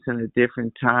space and a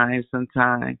different time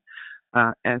sometimes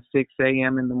at 6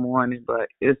 a.m. in the morning, but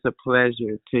it's a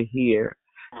pleasure to hear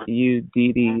you,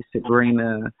 Dee Dee,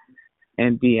 Sabrina,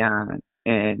 and Dion,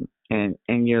 and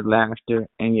your laughter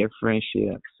and your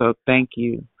friendship. So thank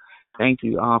you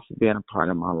all for being a part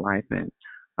of my life and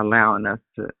allowing us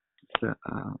to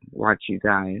watch you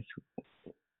guys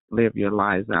live your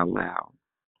lives out loud.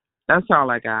 That's all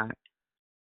I got.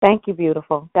 Thank you,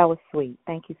 beautiful. That was sweet.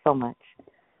 Thank you so much.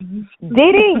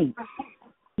 Dee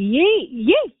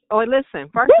Yee. Oh, listen.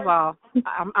 First of all,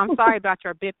 I'm sorry about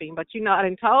your bipping, but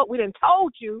we didn't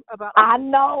told you about. I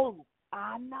know.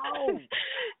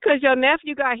 Because your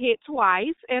nephew got hit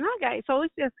twice, and so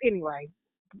it's just anyway.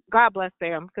 God bless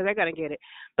them because they're gonna get it.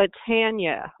 But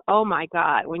Tanya, oh my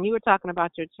God, when you were talking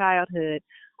about your childhood,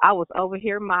 I was over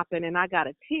here mopping, and I got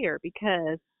a tear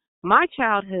because my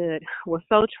childhood was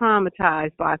so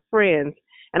traumatized by friends,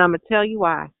 and I'm gonna tell you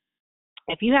why.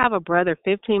 If you have a brother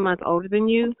 15 months older than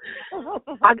you,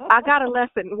 I got a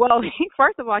lesson. Well,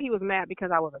 first of all, he was mad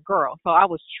because I was a girl. So I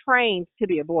was trained to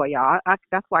be a boy, y'all.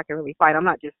 That's why I can really fight. I'm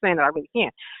not just saying that I really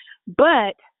can't.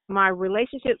 But my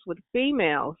relationships with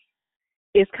females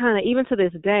is kind of, even to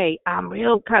this day, I'm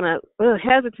real kind of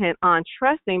hesitant on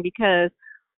trusting because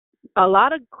a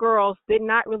lot of girls did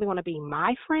not really want to be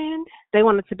my friend. They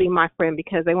wanted to be my friend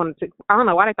because they wanted to, I don't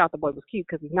know why they thought the boy was cute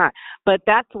because he's not. But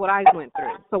that's what I went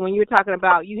through. So when you were talking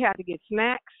about you had to get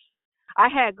snacks, I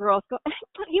had girls go, hey,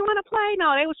 you want to play?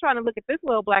 No, they was trying to look at this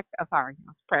little black, sorry,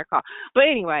 prayer call. But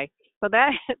anyway, so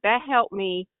that helped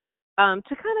me to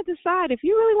kind of decide if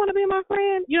you really want to be my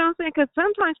friend, you know what I'm saying? Because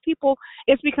sometimes people,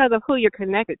 it's because of who you're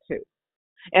connected to.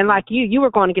 And like you were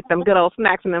going to get them good old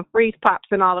snacks and them freeze pops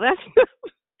and all of that stuff.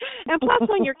 And plus,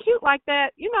 when you're cute like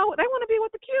that, they want to be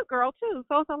with the cute girl, too.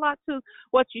 So it's a lot to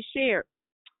what you share.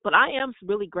 But I am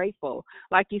really grateful.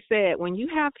 Like you said, when you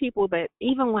have people that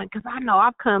even when, because I know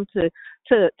I've come to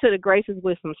the graces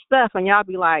with some stuff, and y'all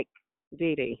be like,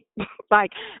 Dee Dee,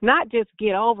 like, not just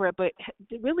get over it, but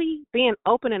really being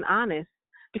open and honest.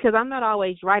 Because I'm not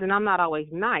always right and I'm not always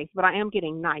nice, but I am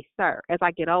getting nicer as I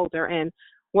get older and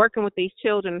working with these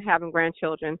children and having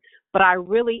grandchildren. But I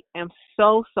really am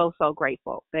so, so, so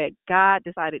grateful that God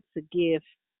decided to give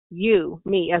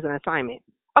me as an assignment.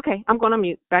 Okay, I'm going to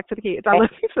mute. Back to the kids. I love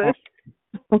you, sis.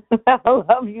 I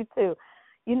love you, too.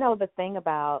 You know, the thing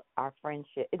about our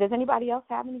friendship, does anybody else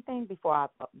have anything before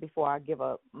I give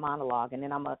a monologue? And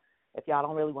then if y'all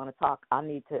don't really want to talk, I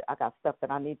got stuff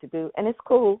that I need to do. And it's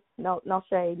cool. No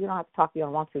shade. You don't have to talk if you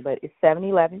don't want to, but it's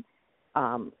 7-11.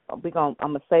 I'm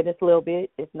gonna say this a little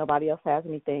bit if nobody else has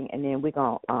anything, and then we're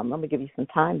gonna I'm gonna give you some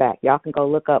time back. Y'all can go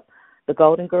look up the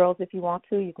Golden Girls if you want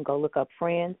to. You can go look up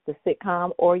Friends, the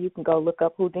sitcom, or you can go look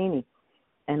up Houdini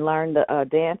and learn the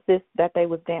dances that they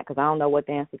was dancing. Because I don't know what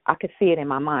dances. I could see it in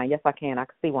my mind. Yes, I can. I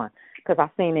could see one because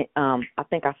I've seen it. I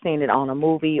think I've seen it on a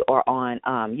movie or on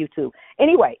YouTube.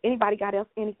 Anyway, anybody got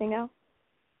anything else?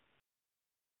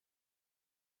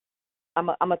 I'm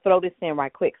gonna throw this in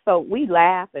right quick. So we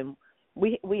laugh and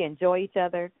we enjoy each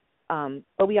other,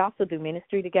 but we also do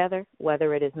ministry together,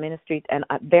 whether it is ministry, and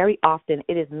very often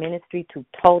it is ministry to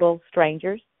total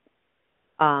strangers.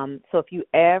 So if you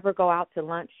ever go out to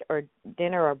lunch or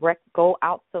dinner or go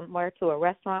out somewhere to a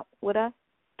restaurant with us,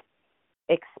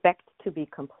 expect to be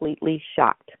completely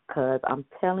shocked because I'm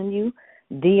telling you,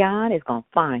 Dion is going to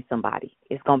find somebody.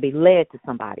 It's going to be led to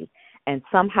somebody. And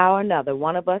somehow or another,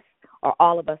 one of us or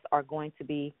all of us are going to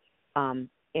be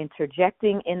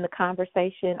interjecting in the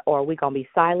conversation, or we're going to be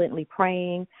silently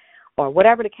praying, or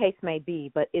whatever the case may be.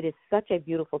 But it is such a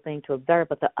beautiful thing to observe.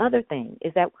 But the other thing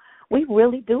is that we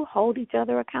really do hold each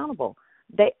other accountable.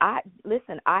 I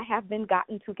have been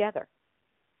gotten together.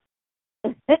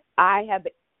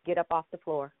 Get up off the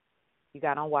floor. You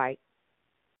got on white.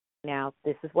 Now,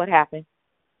 this is what happened.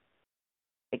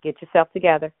 Get yourself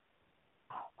together.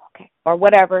 Okay. Or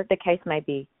whatever the case may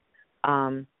be.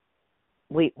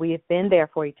 We have been there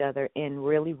for each other in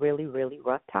really, really, really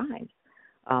rough times.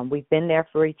 We've been there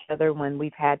for each other when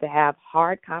we've had to have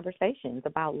hard conversations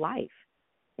about life.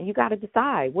 And you got to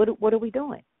decide, what are we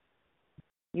doing?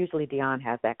 Usually Dion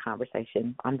has that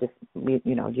conversation.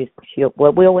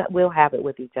 We'll have it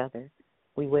with each other.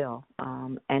 We will.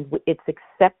 And it's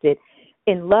accepted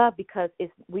in love because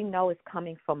we know it's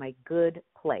coming from a good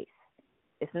place.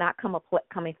 It's not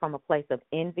coming from a place of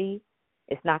envy.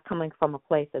 It's not coming from a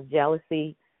place of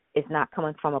jealousy. is not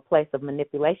coming from a place of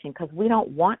manipulation, because we don't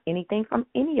want anything from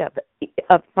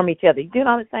from each other. You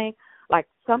know what I'm saying? Like,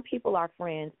 some people are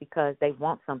friends because they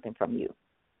want something from you.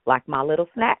 Like my little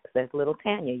snacks, that's little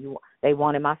Tania. They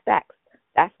wanted my snacks.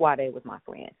 That's why they was my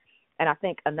friend. And I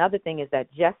think another thing is that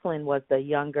Jesselyn was the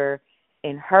younger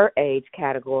in her age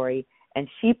category, and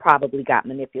she probably got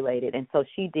manipulated, and so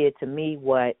she did to me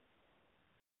what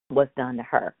was done to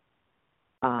her.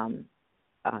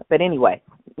 But anyway,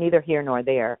 neither here nor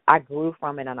there. I grew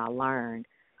from it and I learned.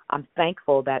 I'm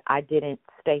thankful that I didn't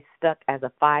stay stuck as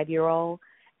a 5-year-old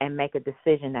and make a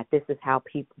decision that this is how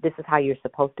you're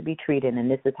supposed to be treated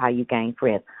and this is how you gain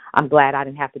friends. I'm glad I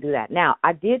didn't have to do that. Now,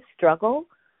 I did struggle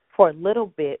for a little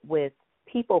bit with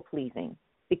people pleasing,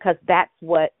 because that's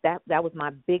what that was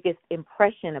my biggest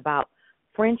impression about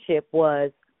friendship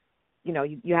was,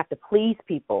 you have to please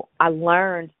people. I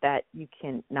learned that you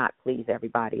cannot please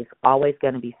everybody. It's always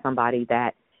going to be somebody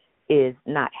that is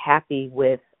not happy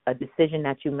with a decision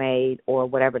that you made or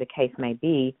whatever the case may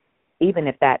be, even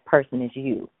if that person is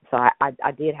you. So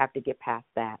I did have to get past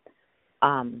that.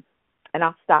 And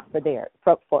I'll stop for there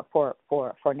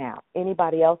for now.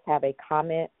 Anybody else have a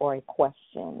comment or a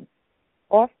question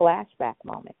or a flashback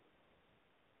moment?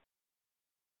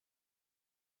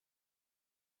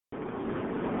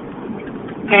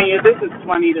 Tania, this is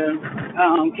Juanita.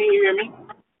 Can you hear me?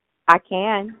 I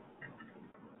can.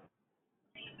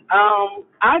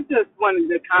 I just wanted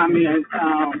to comment.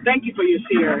 Thank you for your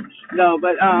share, though.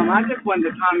 But I just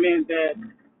wanted to comment that,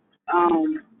 I'll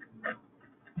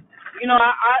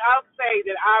say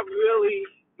that I really,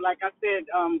 like I said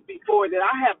before, that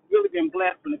I have really been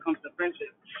blessed when it comes to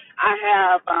friendship. I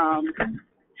have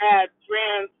had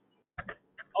friends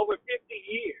over 50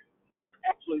 years,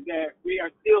 actually, that we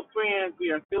are still friends.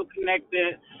 We are still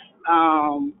connected.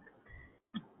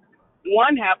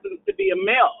 One happens to be a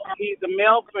male. He's a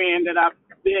male friend that I've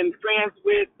been friends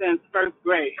with since first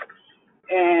grade.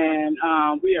 And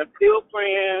we are still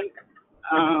friends.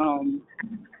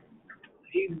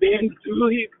 He's been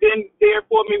there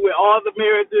for me with all the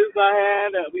marriages I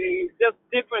had. I mean, just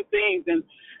different things. And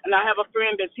I have a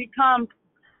friend that she comes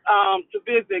to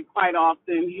visit quite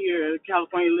often here.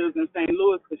 California, lives in St.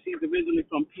 Louis, but she's originally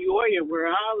from Peoria, where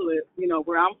I live,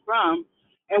 where I'm from.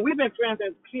 And we've been friends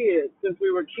as kids, since we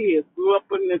were kids. Grew up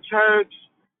in the church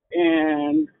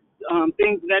and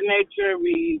things of that nature.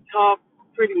 We talk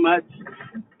pretty much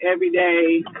every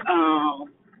day.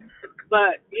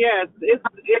 But yes,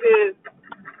 it is.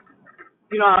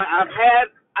 I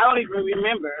don't even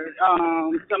remember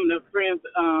some of the friends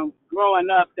growing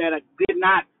up that did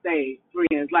not stay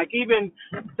friends. Like, even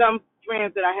some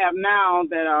friends that I have now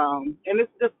that, and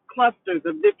it's just clusters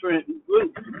of different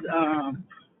groups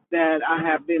that I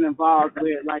have been involved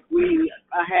with. Like, in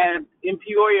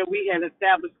Peoria, we had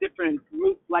established different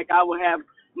groups. Like, I would have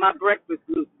my breakfast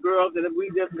group, girls that we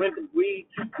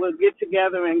would get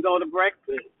together and go to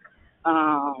breakfast.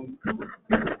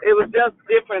 It was just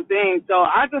different things. So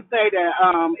I just say that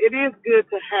it is good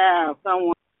to have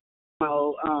someone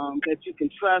that you can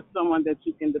trust, someone that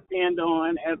you can depend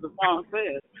on, as the song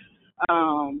says.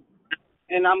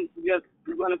 And I'm just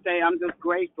going to say I'm just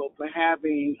grateful for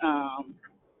having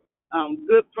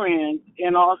good friends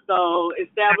and also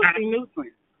establishing new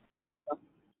friends.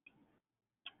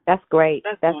 That's great.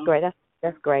 That's great.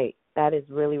 That's great. That is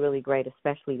really, really great,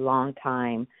 especially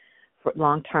long-term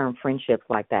friendships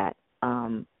like that,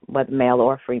 whether male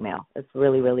or female. It's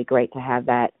really, really great to have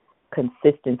that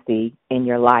consistency in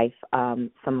your life.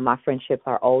 Some of my friendships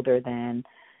are older and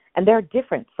they're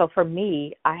different. So for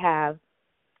me, there's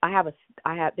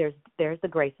the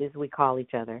Graces, we call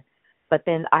each other, but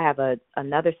then I have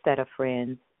another set of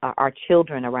friends. Our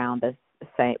children are around the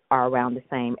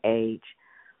same age,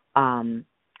 and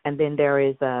then there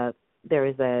is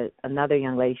another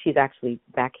young lady. She's actually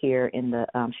back here in the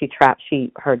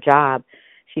her job.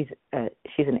 She's an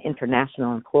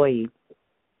international employee.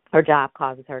 Her job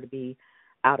causes her to be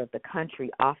out of the country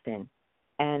often,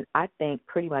 and I think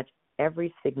pretty much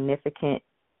every significant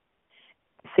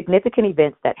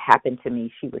events that happened to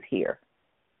me, she was here.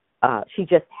 She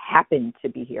just happened to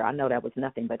be here. I know that was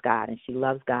nothing but God, and she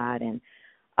loves God. And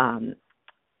I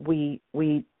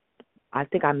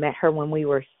think I met her when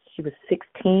she was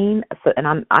 16,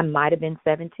 and I might have been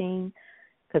 17,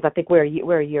 because I think we're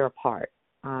a year apart.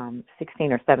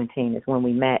 16 or 17 is when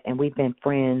we met, and we've been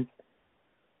friends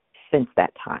since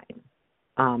that time.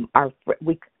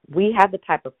 We have the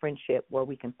type of friendship where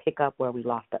we can pick up where we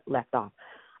left off.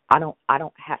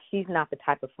 She's not the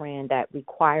type of friend that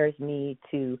requires we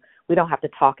don't have to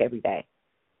talk every day.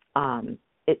 Our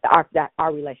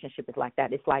relationship is like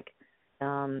that. It's like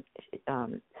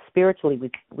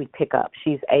spiritually we pick up.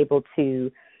 She's able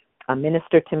to a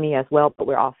minister to me as well, but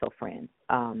we're also friends.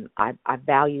 I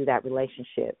value that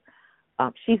relationship.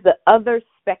 She's the other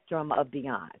spectrum of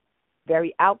Dion.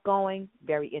 Very outgoing,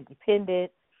 very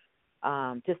independent,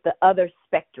 just the other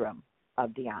spectrum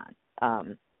of Dion. I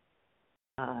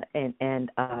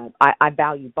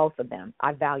value both of them.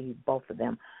 I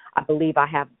believe I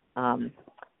have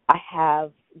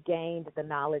gained the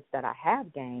knowledge that I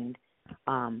have gained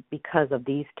because of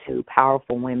these two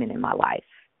powerful women in my life.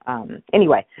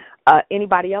 Anyway,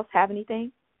 anybody else have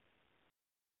anything?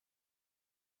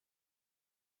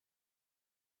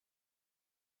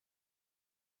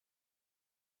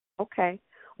 Okay.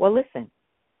 Well, listen,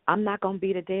 I'm not going to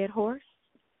beat a dead horse.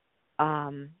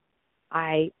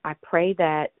 I pray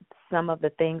that some of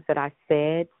the things that I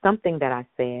said, something that I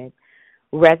said,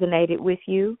 resonated with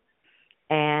you.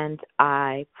 And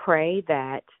I pray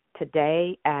that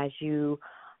today, as you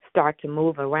start to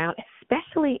move around,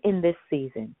 especially in this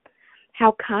season,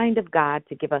 how kind of God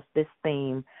to give us this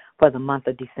theme for the month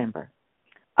of December,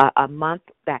 a month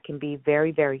that can be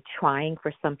very, very trying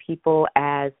for some people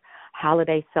as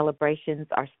holiday celebrations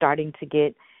are starting to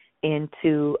get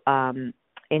into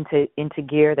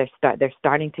gear. They're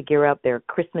starting to gear up their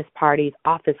Christmas parties,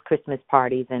 office Christmas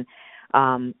parties, and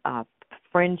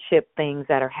friendship things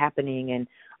that are happening, and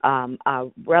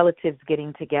relatives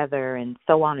getting together, and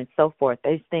so on and so forth.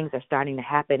 These things are starting to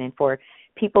happen, and for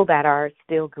people that are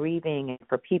still grieving, and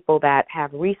for people that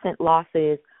have recent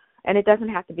losses, and it doesn't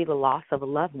have to be the loss of a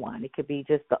loved one. It could be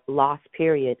just the loss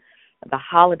period. The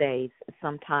holidays,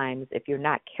 sometimes, if you're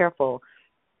not careful,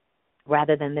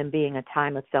 rather than them being a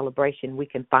time of celebration, we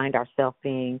can find ourselves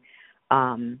in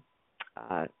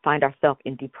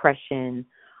depression,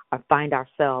 or find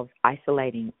ourselves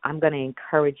isolating. I'm going to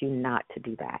encourage you not to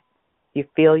do that. If you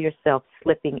feel yourself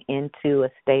slipping into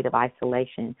a state of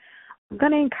isolation, I'm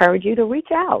going to encourage you to reach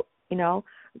out.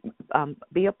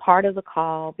 Be a part of the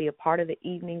call, be a part of the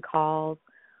evening calls,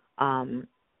 and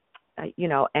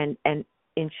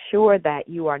ensure that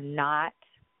you are not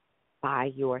by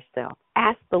yourself.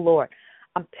 Ask the Lord.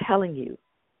 I'm telling you,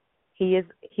 He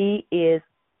is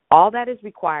all that is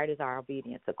required is our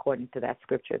obedience, according to that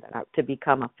scripture, to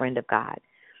become a friend of God.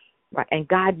 Right? And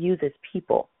God uses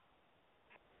people.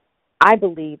 I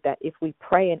believe that if we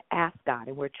pray and ask God,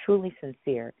 and we're truly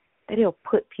sincere, that He'll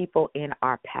put people in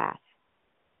our path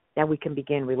that we can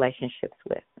begin relationships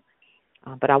with.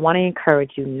 But I want to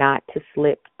encourage you not to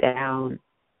slip down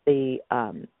the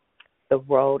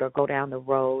road, or go down the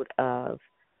road of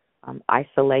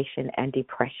isolation and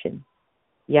depression.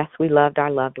 Yes, we loved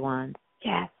our loved ones.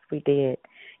 Yes, we did.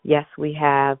 Yes, we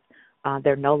have.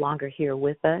 They're no longer here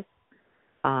with us.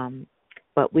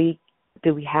 But we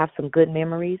have some good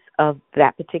memories of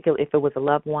that particular, if it was a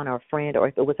loved one or a friend, or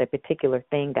if it was a particular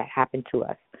thing that happened to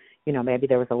us. Maybe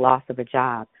there was a loss of a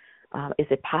job. Is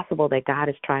it possible that God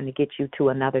is trying to get you to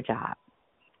another job?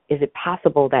 Is it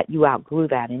possible that you outgrew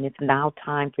that and it's now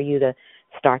time for you to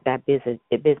start that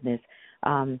business?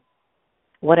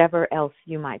 Whatever else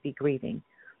you might be grieving.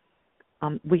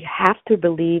 We have to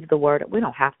believe the word. We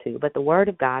don't have to, but the word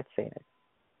of God says,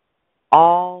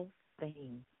 all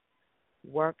things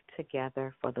work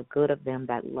together for the good of them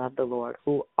that love the Lord,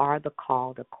 who are the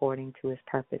called according to His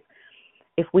purpose.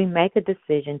 If we make a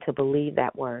decision to believe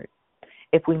that word,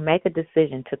 if we make a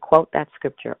decision to quote that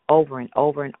scripture over and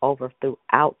over and over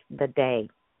throughout the day,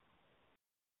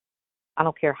 I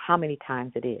don't care how many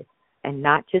times it is, and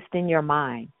not just in your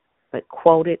mind, but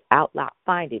quote it out loud.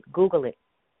 Find it. Google it.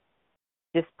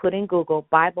 Just put in Google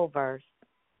Bible verse.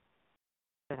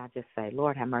 Did I just say,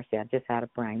 Lord have mercy, I just had a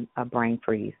brain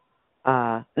freeze.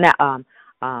 All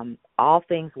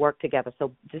things work together.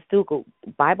 So just Google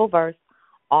Bible verse,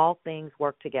 all things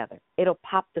work together. The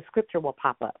scripture will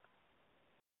pop up.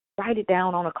 Write it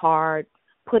down on a card,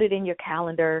 put it in your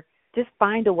calendar. Just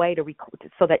find a way to record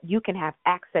it so that you can have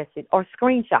access to it, or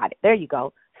screenshot it. There you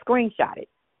go. Screenshot it.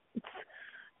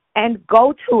 And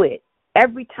go to it.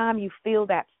 Every time you feel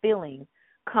that feeling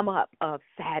come up of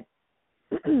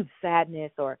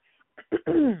sadness or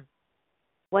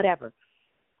whatever,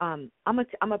 I'm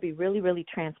gonna be really, really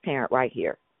transparent right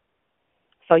here.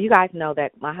 So you guys know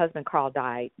that my husband Carl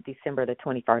died December the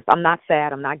 21st. I'm not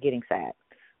sad. I'm not getting sad.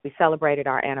 We celebrated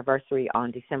our anniversary on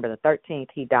December the 13th.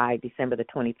 He died December the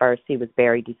 21st. He was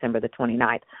buried December the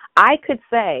 29th. I could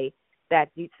say that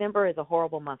December is a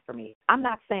horrible month for me. I'm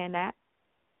not saying that,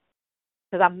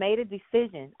 because I made a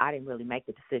decision. I didn't really make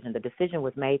the decision. The decision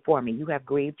was made for me. You have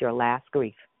grieved your last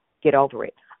grief. Get over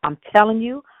it. I'm telling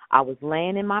you, I was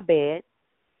laying in my bed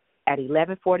at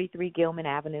 1143 Gilman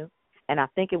Avenue, and I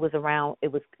think it was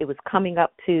coming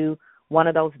up to one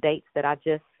of those dates that I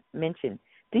just mentioned.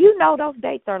 Do you know those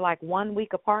dates are like 1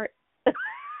 week apart?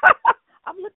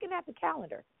 I'm looking at the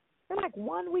calendar. They're like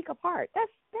 1 week apart.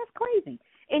 That's crazy.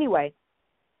 Anyway,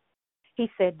 he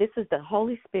said, this is the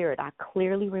Holy Spirit. I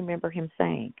clearly remember him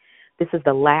saying, this is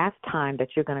the last time that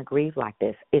you're going to grieve like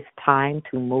this. It's time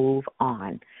to move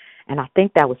on. And I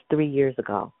think that was 3 years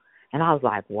ago. And I was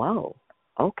like, whoa,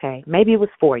 okay. Maybe it was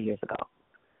 4 years ago.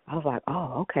 I was like,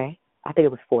 oh, okay. I think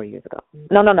it was 4 years ago.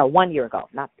 No, 1 year ago,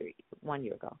 not 3. 1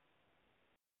 year ago.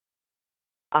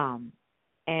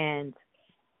 And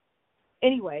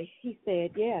anyway, he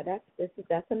said, yeah,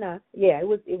 that's enough. Yeah, it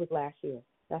was last year.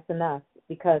 That's enough,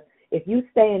 because if you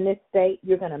stay in this state,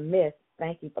 you're going to miss.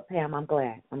 Thank you for Pam. I'm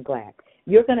glad.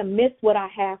 You're going to miss what I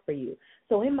have for you.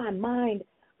 So in my mind,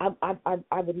 I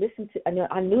would listen to.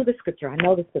 I knew the scripture. I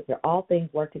know the scripture. All things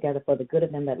work together for the good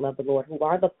of them that love the Lord, who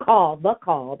are the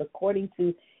called according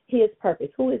to His purpose.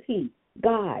 Who is He?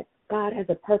 God. God has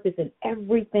a purpose in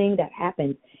everything that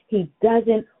happens. He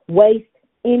doesn't waste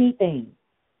anything.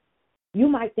 You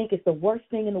might think it's the worst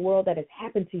thing in the world that has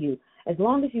happened to you. As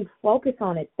long as you focus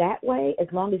on it that way, as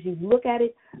long as you look at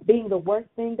it being the worst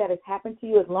thing that has happened to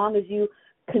you, as long as you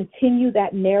continue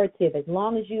that narrative, as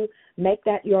long as you make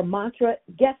that your mantra,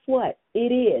 guess what?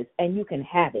 It is, and you can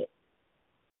have it.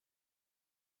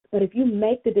 But if you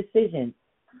make the decision,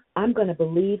 I'm going to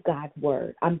believe God's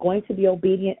word. I'm going to be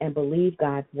obedient and believe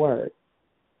God's word.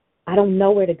 I don't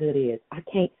know where the good is. I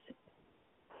can't.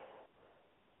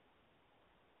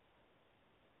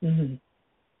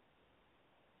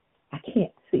 I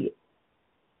can't see it.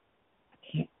 I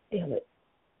can't feel it.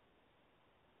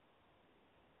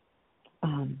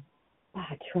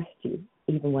 I trust you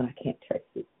even when I can't trust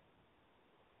you.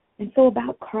 And so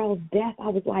about Carl's death, I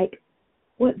was like,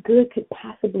 what good could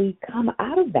possibly come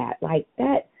out of that? Like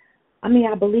that, I mean,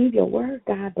 I believe your word,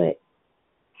 God, but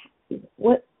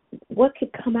what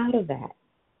could come out of that?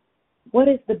 What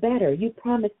is the better? You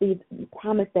promised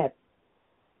that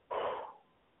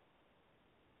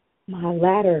my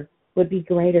latter would be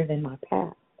greater than my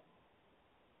past.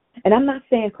 And I'm not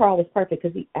saying Carl was perfect,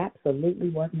 because he absolutely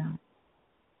was not.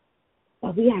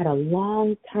 But we had a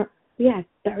long term, we had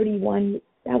 31,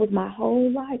 that was my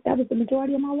whole life. That was the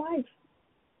majority of my life.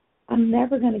 I'm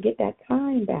never going to get that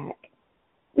time back.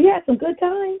 We had some good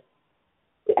times.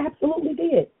 We absolutely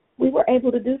did. We were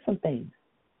able to do some things.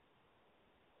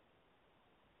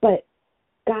 But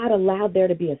God allowed there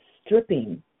to be a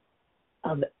stripping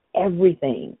of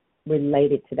everything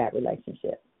related to that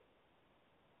relationship.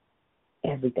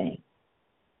 Everything.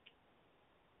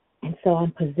 And so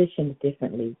I'm positioned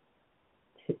differently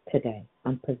today.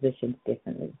 I'm positioned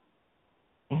differently.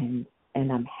 And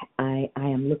I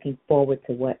am looking forward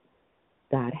to what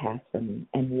God has for me,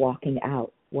 and walking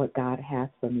out what God has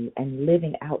for me, and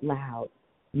living out loud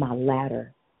my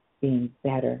latter being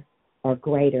better or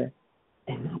greater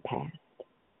than my past.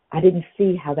 I didn't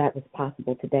see how that was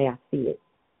possible. Today I see it.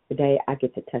 Today I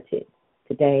get to touch it.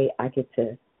 Today I get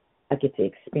to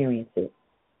experience it.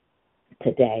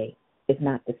 Today is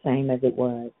not the same as it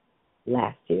was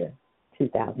last year,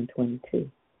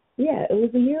 2022. Yeah, it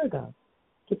was a year ago.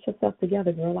 Get yourself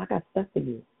together, girl. I got stuff for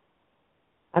you.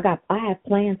 I have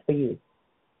plans for you.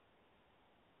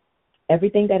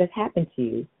 Everything that has happened to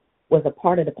you was a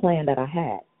part of the plan that I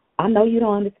had. I know you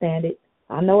don't understand it.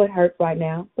 I know it hurts right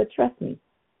now, but trust me.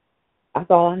 That's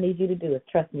all I need you to do is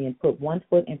trust me and put one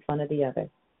foot in front of the other.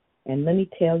 And let me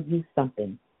tell you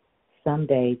something. Some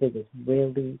days it was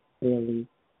really, really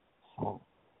hard.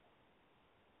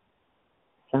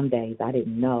 Some days I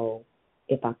didn't know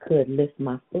if I could lift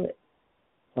my foot,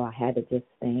 so I had to just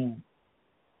stand.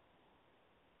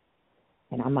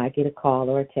 And I might get a call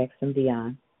or a text from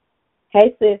Dion.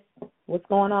 Hey, sis, what's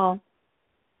going on?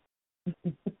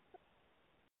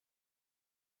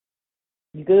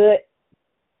 You good?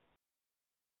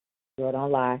 Girl,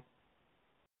 don't lie.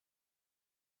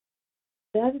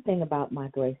 The other thing about my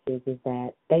grace is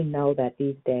that they know that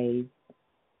these days,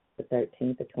 the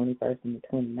 13th, the 21st, and the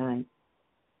 29th,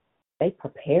 they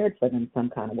prepared for them some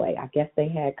kind of way. I guess they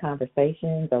had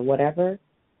conversations or whatever,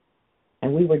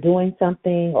 and we were doing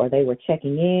something, or they were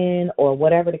checking in, or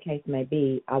whatever the case may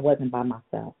be. I wasn't by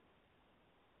myself.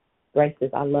 Grace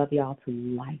says, I love y'all to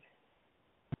life.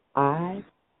 I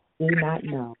do not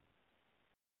know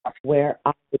where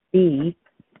I would be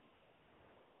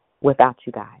without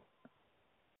you guys.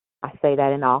 I say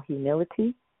that in all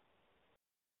humility.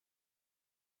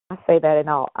 I say that in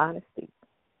all honesty.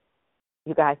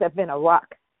 You guys have been a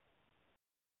rock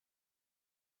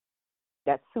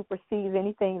that supersedes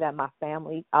anything that my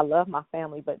family, I love my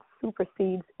family, but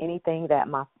supersedes anything that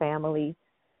my family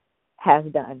has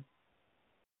done.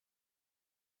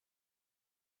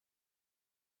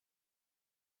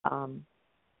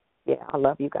 Yeah, I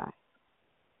love you guys.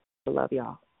 I love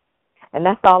y'all. And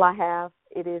that's all I have.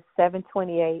 It is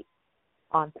 7:28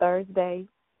 on Thursday,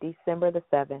 December the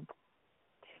 7th,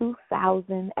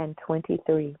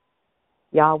 2023.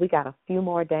 Y'all, we got a few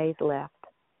more days left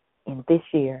in this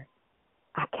year.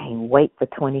 I can't wait for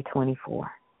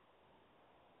 2024.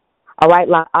 All right,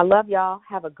 I love y'all.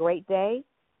 Have a great day,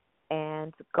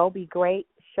 and go be great.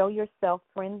 Show yourself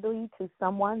friendly to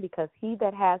someone, because he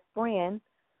that has friends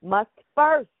must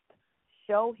first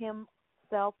show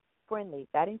himself friendly.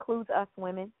 That includes us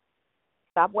women.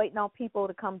 Stop waiting on people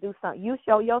to come do something. You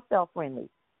show yourself friendly.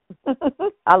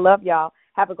 I love y'all.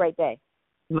 Have a great day.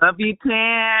 Love you,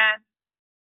 Tan.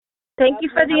 Thank you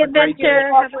for the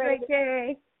adventure. Have a great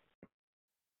day.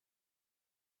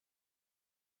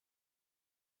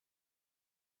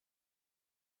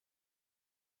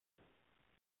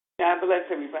 God bless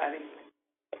everybody.